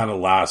Probert's kind of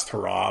last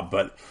hurrah,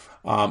 but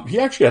he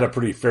actually had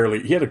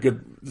he had a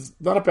good,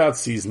 not a bad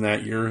season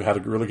that year. Had a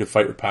really good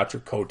fight with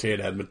Patrick Cote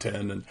at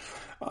Edmonton, and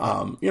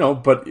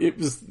but it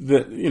was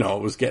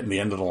it was getting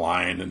the end of the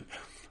line,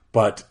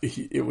 but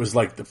it was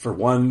like for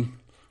one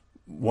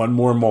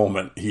more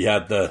moment, he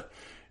had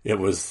it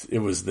was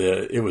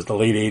the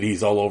late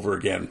 80s all over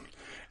again,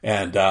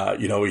 and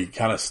he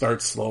kind of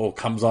starts slow,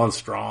 comes on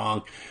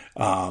strong,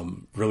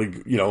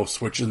 really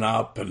switching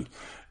up, and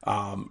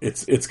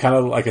it's kind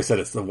of like I said,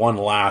 it's the one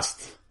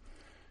last.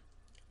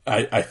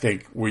 I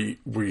think we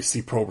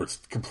see Probert's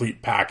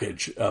complete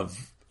package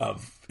of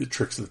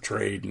tricks of the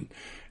trade,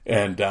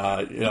 and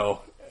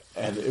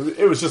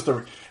it's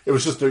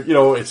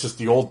just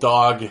the old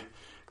dog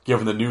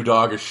giving the new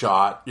dog a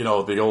shot. The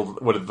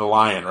old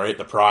lion, right?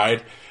 The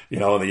pride.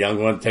 And the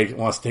young one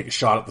wants to take a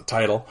shot at the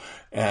title,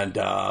 and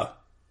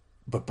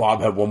but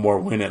Bob had one more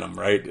win in him,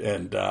 right?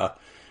 And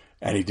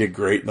he did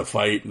great in the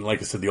fight, and like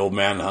I said, the old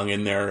man hung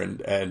in there and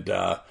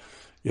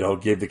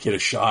gave the kid a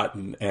shot,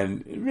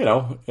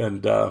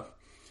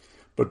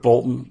 but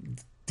Bolton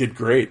did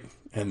great.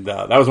 And,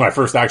 that was my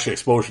first actually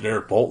exposure to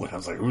Eric Bolton. I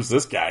was like, who's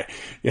this guy?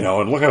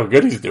 And look how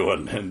good he's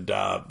doing. And,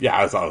 I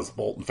was a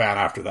Bolton fan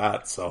after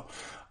that. So,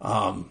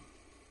 I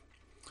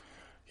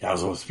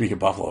was speaking of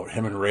Buffalo,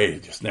 him and Ray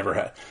just never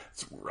had,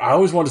 I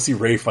always wanted to see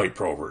Ray fight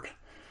Probert,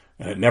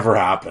 and it never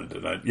happened.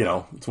 And,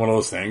 it's one of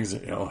those things,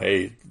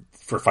 hey,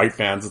 for fight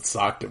fans, it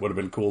sucked. It would have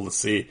been cool to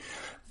see.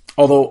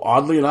 Although,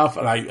 oddly enough,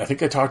 and I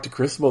think I talked to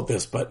Chris about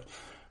this, but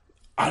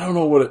I don't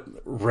know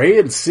Ray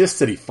insists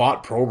that he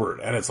fought Probert,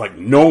 and it's like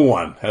no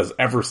one has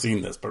ever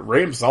seen this, but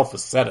Ray himself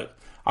has said it,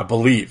 I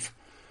believe.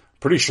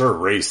 Pretty sure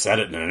Ray said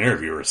it in an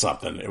interview or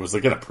something. It was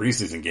like in a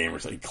preseason game or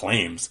something, he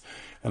claims.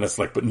 And it's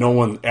like, but no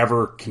one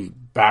ever can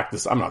back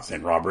this. I'm not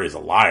saying Rob Ray's a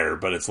liar,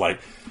 but it's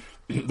like,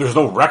 there's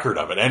no record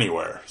of it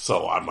anywhere.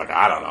 So I'm like,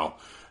 I don't know.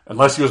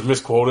 Unless he was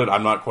misquoted,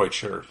 I'm not quite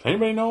sure.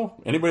 Anybody know?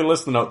 Anybody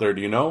listening out there,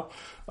 do you know?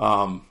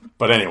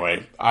 But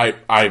anyway, I,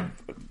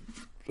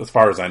 as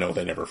far as I know,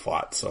 they never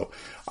fought. So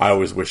I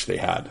always wish they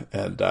had.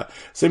 And,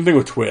 same thing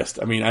with Twist.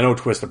 I mean, I know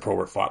Twist and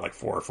Probert fought like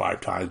 4 or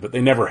 5 times, but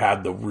they never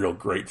had the real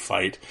great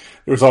fight.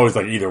 There was always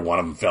like either one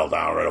of them fell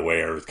down right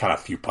away, or it was kind of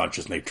a few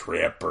punches and they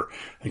trip, or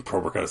I think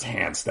Probert got his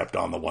hand stepped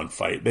on the one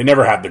fight. They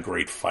never had the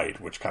great fight,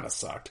 which kind of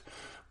sucked.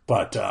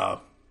 But,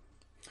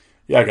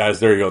 yeah, guys,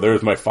 there you go.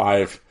 There's my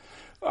 5,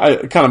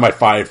 my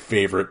 5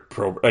 favorite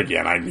Probert.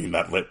 Again, I mean,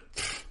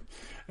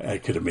 I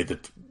could have made the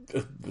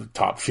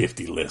top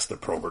 50 list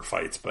of Probert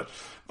fights, but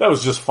that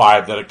was just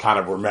 5 that kind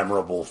of were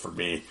memorable for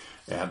me,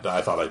 and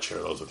I thought I'd share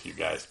those with you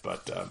guys.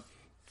 But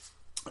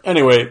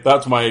anyway,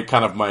 that's my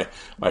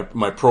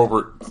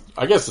Probert.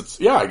 I guess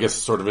it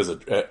sort of is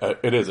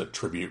it is a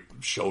tribute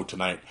show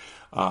tonight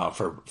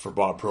for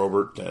Bob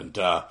Probert, and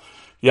like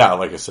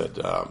I said,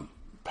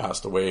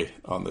 passed away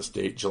on this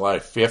date, July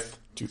 5th,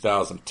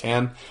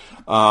 2010,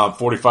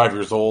 45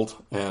 years old,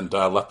 and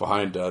left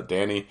behind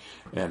Danny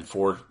and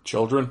 4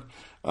 children.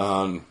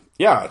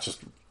 It's just,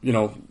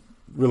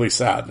 really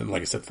sad. And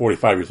like I said,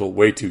 45 years old,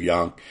 way too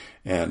young.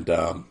 And,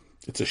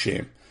 it's a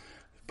shame.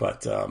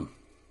 But,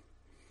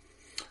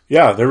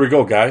 yeah, there we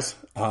go, guys.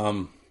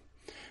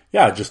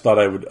 Yeah, I just thought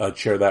I would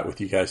share that with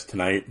you guys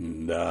tonight.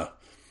 And,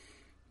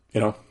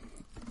 you know,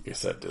 like I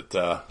said,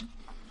 the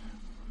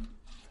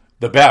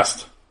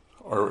best,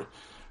 or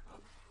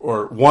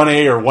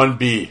 1A or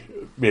 1B,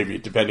 maybe,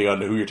 depending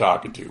on who you're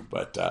talking to.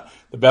 But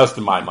the best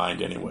in my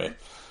mind, anyway.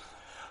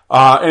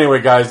 Anyway,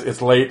 guys,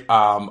 it's late.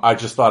 I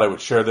just thought I would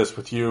share this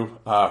with you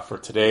for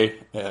today.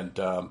 And,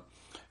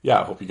 yeah,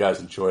 I hope you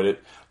guys enjoyed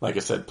it. Like I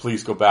said,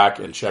 please go back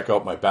and check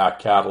out my back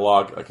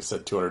catalog. Like I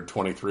said,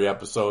 223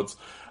 episodes.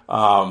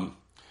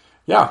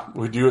 Yeah,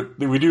 we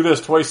do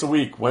this twice a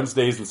week,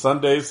 Wednesdays and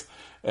Sundays.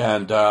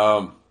 And,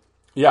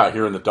 yeah,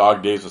 here in the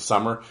dog days of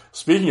summer.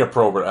 Speaking of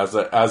Probert,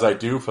 as I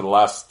do for the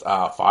last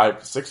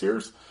 5-6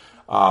 years,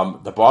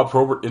 the Bob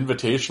Probert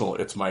Invitational,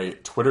 it's my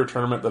Twitter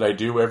tournament that I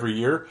do every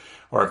year,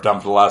 or I've done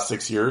for the last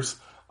 6 years.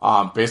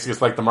 Basically,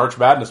 it's like the March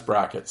Madness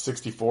bracket,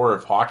 64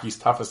 of hockey's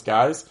toughest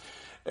guys.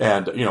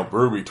 And, you know,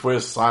 Brewery,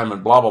 Twist,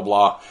 Simon, blah, blah,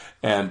 blah.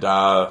 And,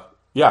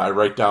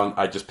 yeah,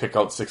 I just pick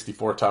out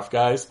 64 tough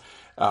guys,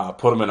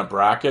 put them in a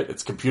bracket.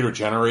 It's computer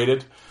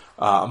generated.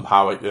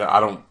 I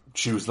don't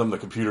choose them. The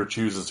computer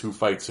chooses who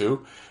fights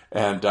who.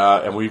 And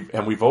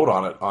we vote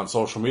on it on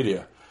social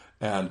media.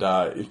 And,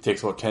 it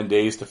takes about 10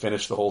 days to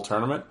finish the whole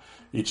tournament.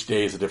 Each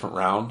day is a different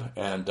round.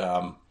 And,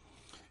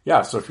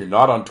 yeah, so if you're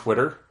not on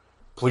Twitter,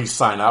 please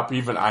sign up.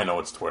 Even I know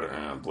it's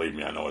Twitter. Believe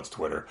me, I know it's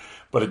Twitter.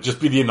 But it'd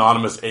just be the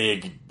anonymous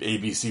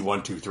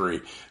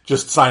ABC123.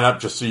 Just sign up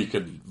just so you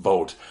can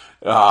vote.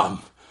 I'm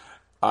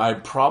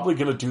probably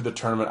going to do the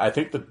tournament. I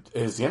think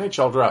is the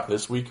NHL draft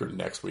this week or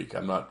next week?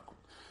 I'm not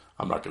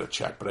going to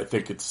check, but I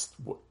think it's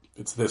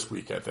this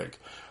week, I think.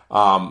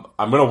 I'm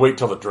going to wait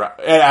till the draft.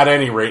 At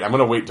any rate, I'm going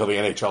to wait till the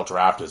NHL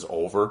draft is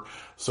over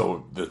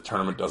so the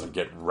tournament doesn't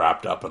get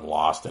wrapped up and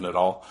lost in it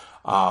all.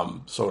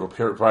 So it'll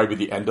probably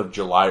be the end of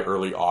July,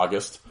 early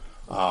August.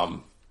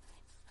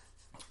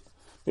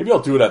 Maybe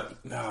I'll do it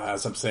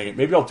as I'm saying it,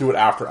 maybe I'll do it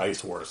after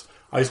Ice Wars.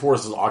 Ice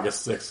Wars is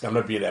August 6th. I'm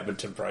going to be in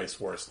Edmonton for Ice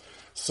Wars.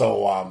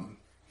 So,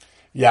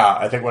 yeah,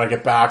 I think when I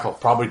get back, I'll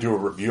probably do a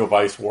review of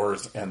Ice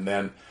Wars. And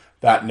then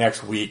that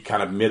next week,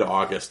 kind of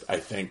mid-August, I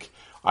think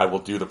I will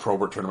do the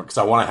Probert tournament. Because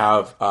I want to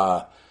have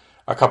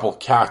a couple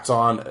cats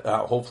on,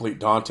 hopefully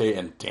Dante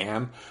and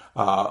Dan.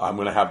 I'm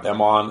going to have them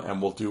on,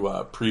 and we'll do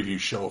a preview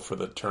show for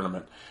the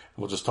tournament.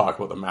 We'll just talk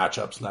about the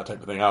matchups and that type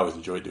of thing. I always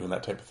enjoy doing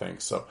that type of thing.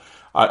 So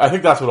I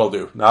think that's what I'll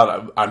do. Now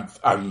that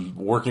I'm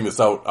working this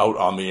out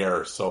on the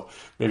air. So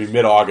maybe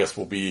mid-August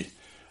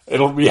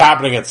it'll be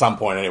happening at some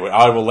point anyway.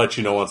 I will let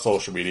you know on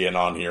social media and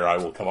on here. I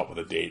will come up with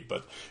a date.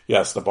 But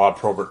yes, the Bob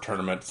Probert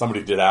tournament.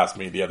 Somebody did ask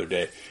me the other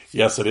day.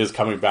 Yes, it is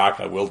coming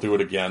back. I will do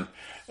it again.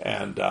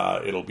 And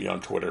it'll be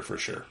on Twitter for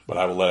sure. But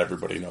I will let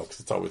everybody know because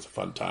it's always a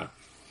fun time.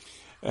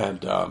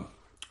 And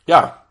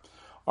yeah.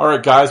 All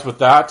right, guys, with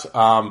that,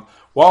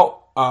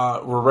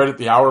 we're right at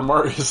the hour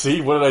mark.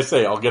 See, what did I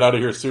say? I'll get out of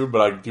here soon,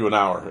 but I did do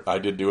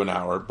an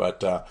hour.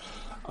 But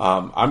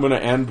I'm going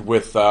to end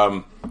with,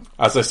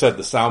 as I said,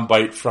 the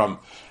soundbite from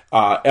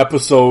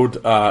episode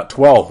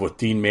 12 with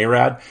Dean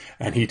Mayrad.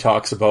 And he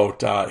talks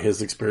about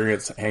his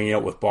experience hanging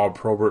out with Bob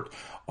Probert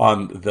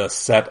on the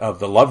set of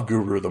The Love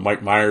Guru, the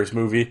Mike Myers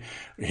movie.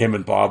 Him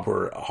and Bob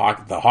were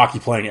the hockey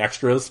playing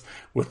extras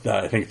with,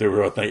 I think they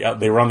were on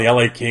the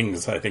LA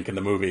Kings, I think, in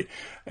the movie.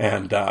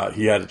 And,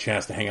 he had a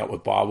chance to hang out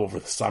with Bob over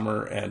the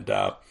summer. And,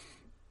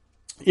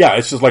 yeah,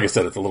 it's just, like I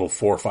said, it's a little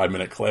 4 or 5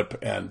 minute clip.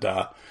 And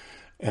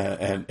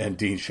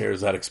Dean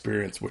shares that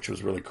experience, which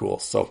was really cool.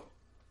 So,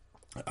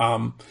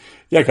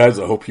 yeah, guys,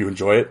 I hope you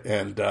enjoy it.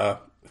 And,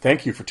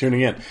 thank you for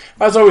tuning in.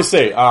 As I always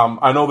say,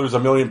 I know there's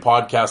a million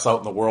podcasts out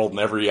in the world, and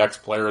every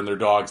ex-player and their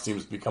dog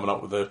seems to be coming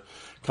out with a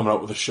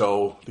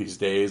show these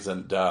days.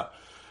 And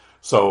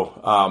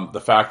so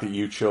the fact that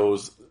you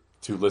chose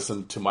to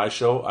listen to my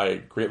show, I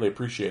greatly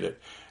appreciate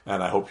it.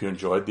 And I hope you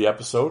enjoyed the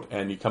episode,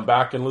 and you come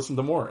back and listen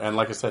to more. And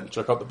like I said,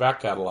 check out the back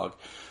catalog.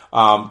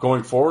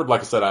 Going forward,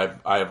 like I said,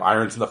 I have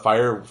irons in the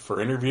fire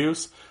for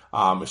interviews.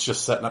 It's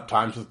just setting up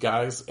times with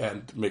guys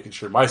and making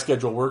sure my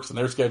schedule works and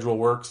their schedule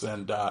works,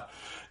 and that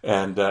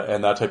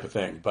type of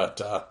thing.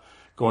 But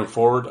going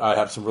forward, I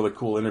have some really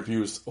cool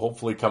interviews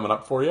hopefully coming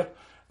up for you.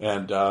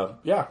 And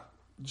yeah,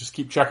 just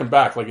keep checking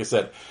back. Like I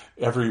said,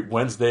 every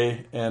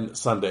Wednesday and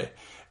Sunday.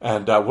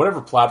 And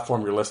whatever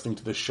platform you're listening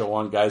to this show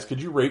on, guys,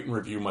 could you rate and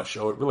review my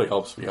show? It really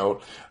helps me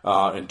out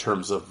in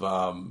terms of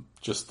when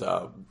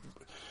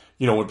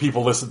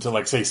people listen to,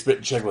 like, say, Spit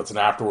and Chicklets, and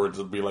afterwards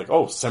it'll be like,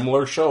 oh,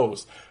 similar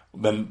shows.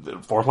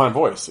 Then Fourth Line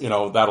Voice,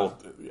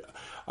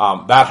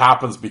 that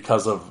happens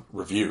because of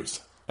reviews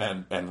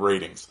and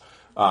ratings.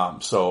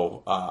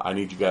 So I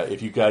need you guys,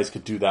 if you guys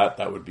could do that,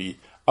 that would be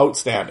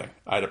outstanding.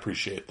 I'd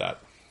appreciate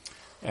that.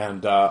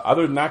 And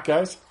other than that,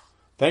 guys,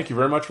 thank you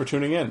very much for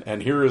tuning in.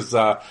 And here is,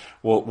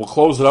 we'll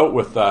close it out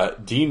with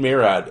Dean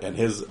Mayrad and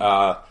his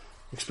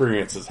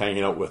experiences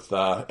hanging out with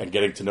and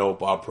getting to know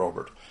Bob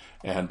Probert.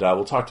 And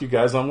we'll talk to you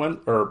guys on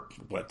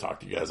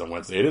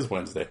Wednesday. It is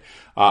Wednesday.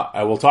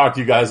 I will talk to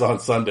you guys on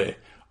Sunday.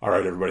 All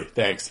right, everybody.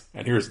 Thanks.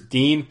 And here's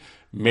Dean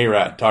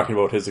Mayrad talking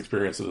about his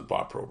experiences with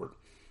Bob Probert.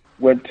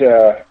 went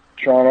to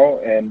Toronto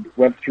and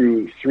went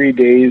through 3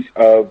 days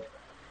of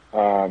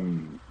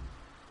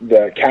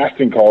the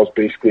casting calls,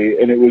 basically,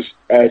 and it was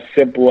as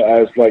simple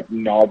as like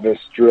novice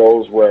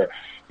drills where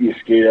you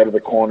skate out of the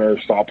corner,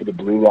 stop at the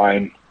blue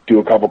line, do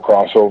a couple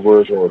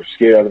crossovers, or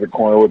skate out of the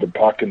corner with the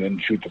puck and then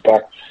shoot the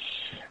puck.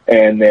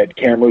 And they had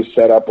cameras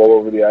set up all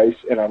over the ice,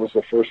 and I was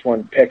the first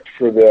one picked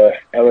for the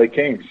LA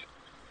Kings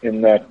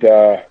in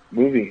that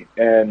movie.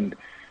 And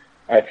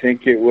I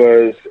think it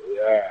was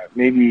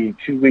maybe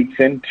 2 weeks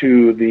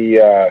into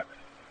the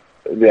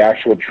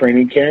actual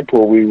training camp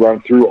where we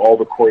run through all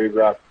the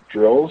choreographed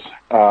drills.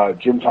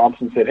 Jim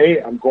Thompson said,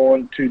 "Hey, I'm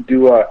going to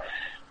do a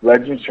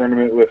Legends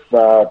tournament with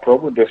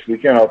Probert this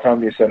weekend. I'll tell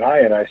him you said hi."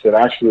 And I said,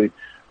 "Actually,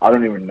 I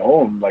don't even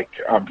know him. Like,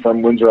 I'm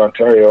from Windsor,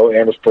 Ontario,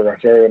 Amherstburg,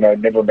 Ontario, and I've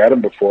never met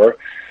him before.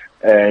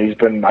 And he's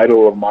been an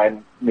idol of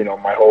mine,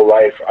 my whole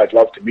life. I'd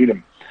love to meet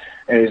him."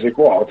 And he's like,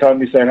 "Well, I'll tell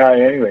him you said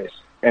hi anyways."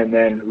 And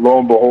then, lo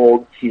and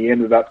behold, he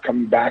ended up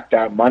coming back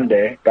that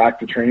Monday, back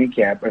to training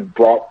camp, and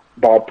brought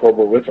Bob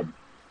Probert with him.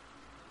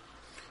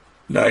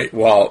 Nice.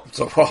 Well,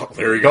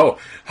 there you go.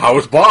 How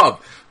was Bob?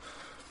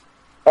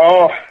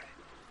 Oh,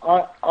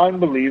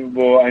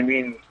 unbelievable. I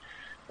mean,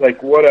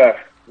 like, what a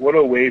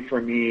way for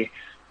me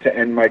to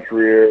end my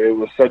career. It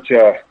was such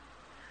an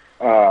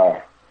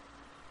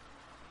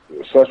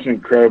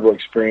incredible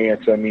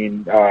experience. I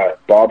mean,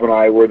 Bob and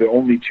I were the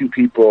only two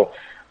people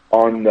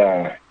on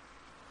the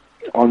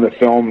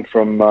film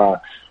from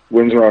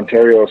Windsor,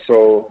 Ontario,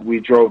 so we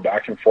drove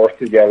back and forth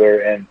together,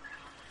 and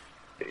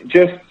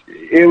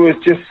it was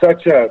just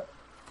such a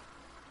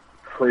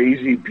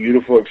crazy,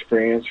 beautiful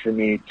experience for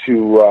me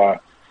to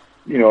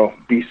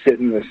be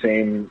sitting in the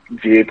same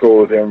vehicle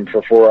with him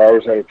for 4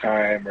 hours at a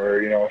time,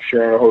 or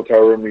sharing a hotel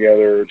room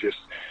together, or just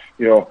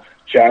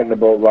chatting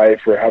about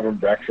life or having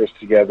breakfast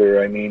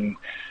together. I mean,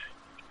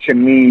 to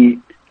me,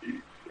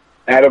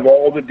 out of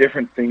all the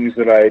different things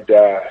that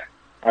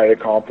I'd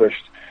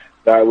accomplished,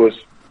 that was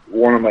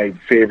one of my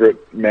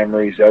favorite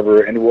memories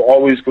ever, and it will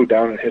always go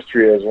down in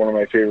history as one of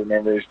my favorite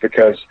memories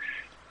because,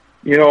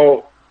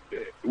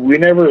 we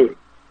never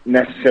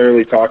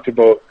necessarily talked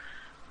about,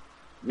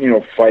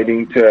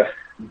 fighting to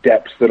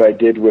depths that I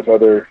did with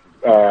other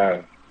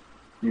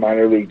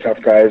minor league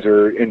tough guys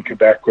or in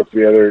Quebec with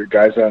the other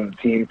guys on the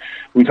team.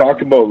 We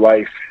talked about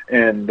life,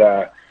 and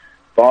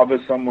Bob is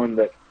someone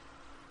that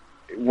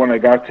when I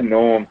got to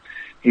know him,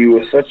 he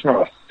was such an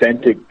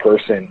authentic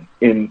person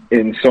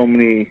in so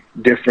many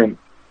different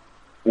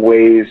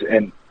ways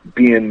and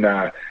being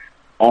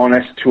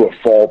honest to a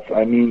fault.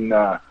 I mean,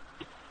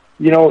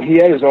 he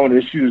had his own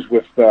issues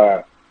with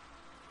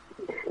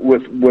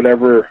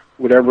whatever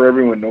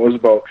everyone knows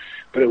about,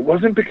 but it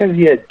wasn't because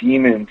he had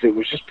demons. It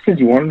was just because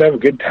he wanted to have a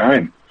good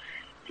time.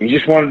 He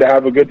just wanted to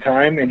have a good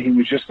time, and he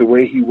was just the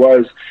way he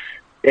was.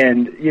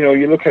 And,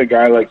 you look at a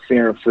guy like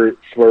Theoren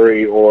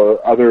Fleury or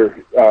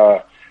other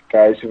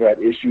guys who've had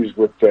issues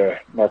with the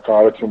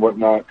narcotics and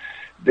whatnot,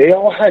 they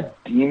all had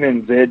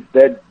demons. They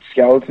had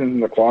skeletons in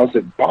the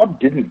closet. Bob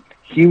didn't.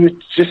 He was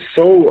just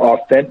so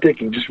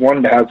authentic and just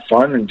wanted to have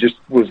fun and just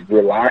was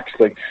relaxed.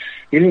 Like,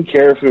 he didn't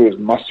care if there was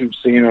mustard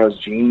stain on his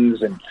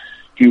jeans, and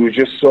he was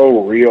just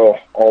so real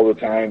all the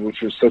time,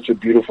 which was such a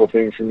beautiful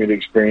thing for me to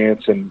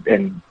experience and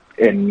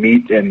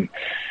meet and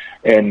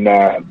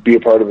be a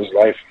part of his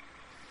life.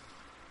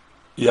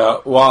 Yeah,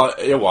 well,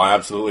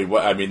 absolutely.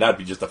 I mean, that'd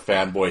be just a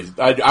fanboy.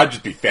 I'd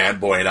just be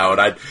fanboying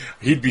out.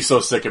 He'd be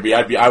so sick of me.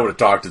 I would have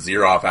talked to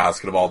Zeroff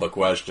asking him all the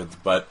questions.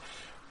 But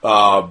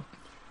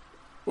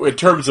in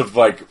terms of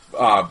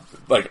I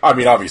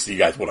mean, obviously you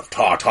guys would have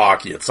talked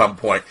hockey at some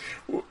point.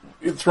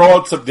 Throw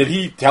out some. Did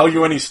he tell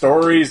you any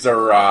stories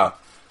or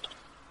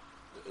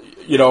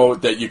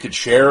that you could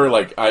share?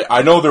 Like,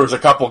 I know there was a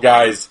couple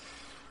guys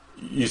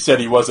you said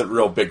he wasn't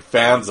real big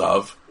fans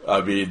of.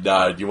 I mean,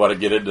 do you want to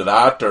get into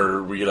that, or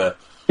are we gonna?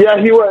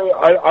 Yeah, he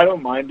was. I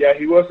don't mind. Yeah,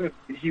 he wasn't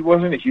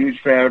a huge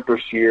fan of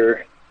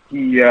Brashear.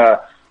 He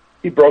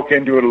broke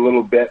into it a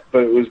little bit,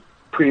 but it was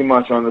pretty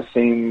much on the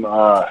same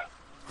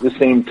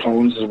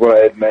tones as what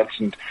I had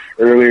mentioned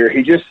earlier.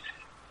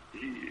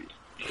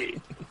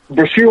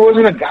 Brashear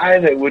wasn't a guy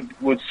that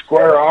would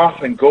square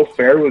off and go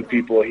fair with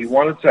people. He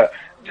wanted to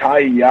tie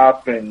you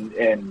up and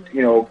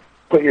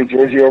put your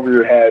jersey over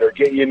your head or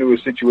get you into a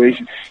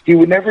situation. He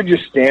would never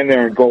just stand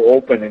there and go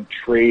open and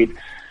trade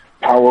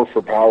power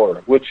for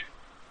power, which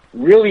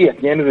really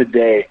at the end of the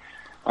day,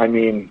 I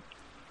mean,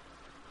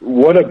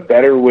 what a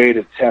better way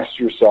to test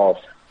yourself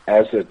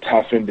as a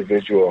tough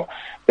individual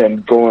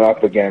than going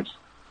up against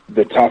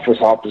the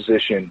toughest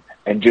opposition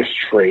and just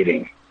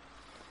trading.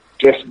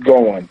 Just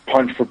going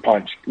punch for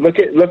punch. Look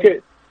at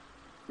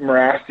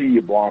Mrazzi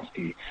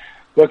Yablonski.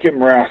 Look at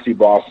Mrazzi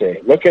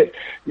Bosse. Look at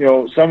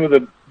some of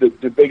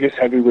the biggest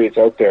heavyweights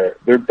out there.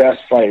 Their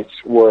best fights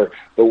were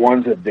the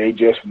ones that they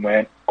just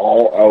went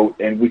all out,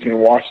 and we can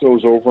watch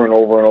those over and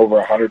over and over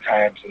 100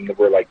 times, and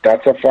we're like,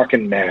 that's a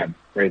fucking man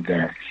right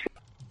there.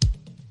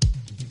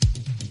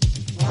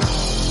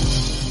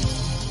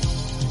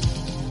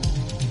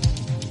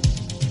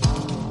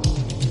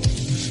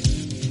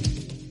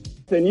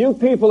 And you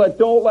people that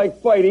don't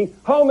like fighting,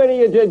 how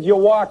many of you did you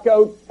walk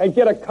out and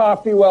get a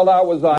coffee while that was on?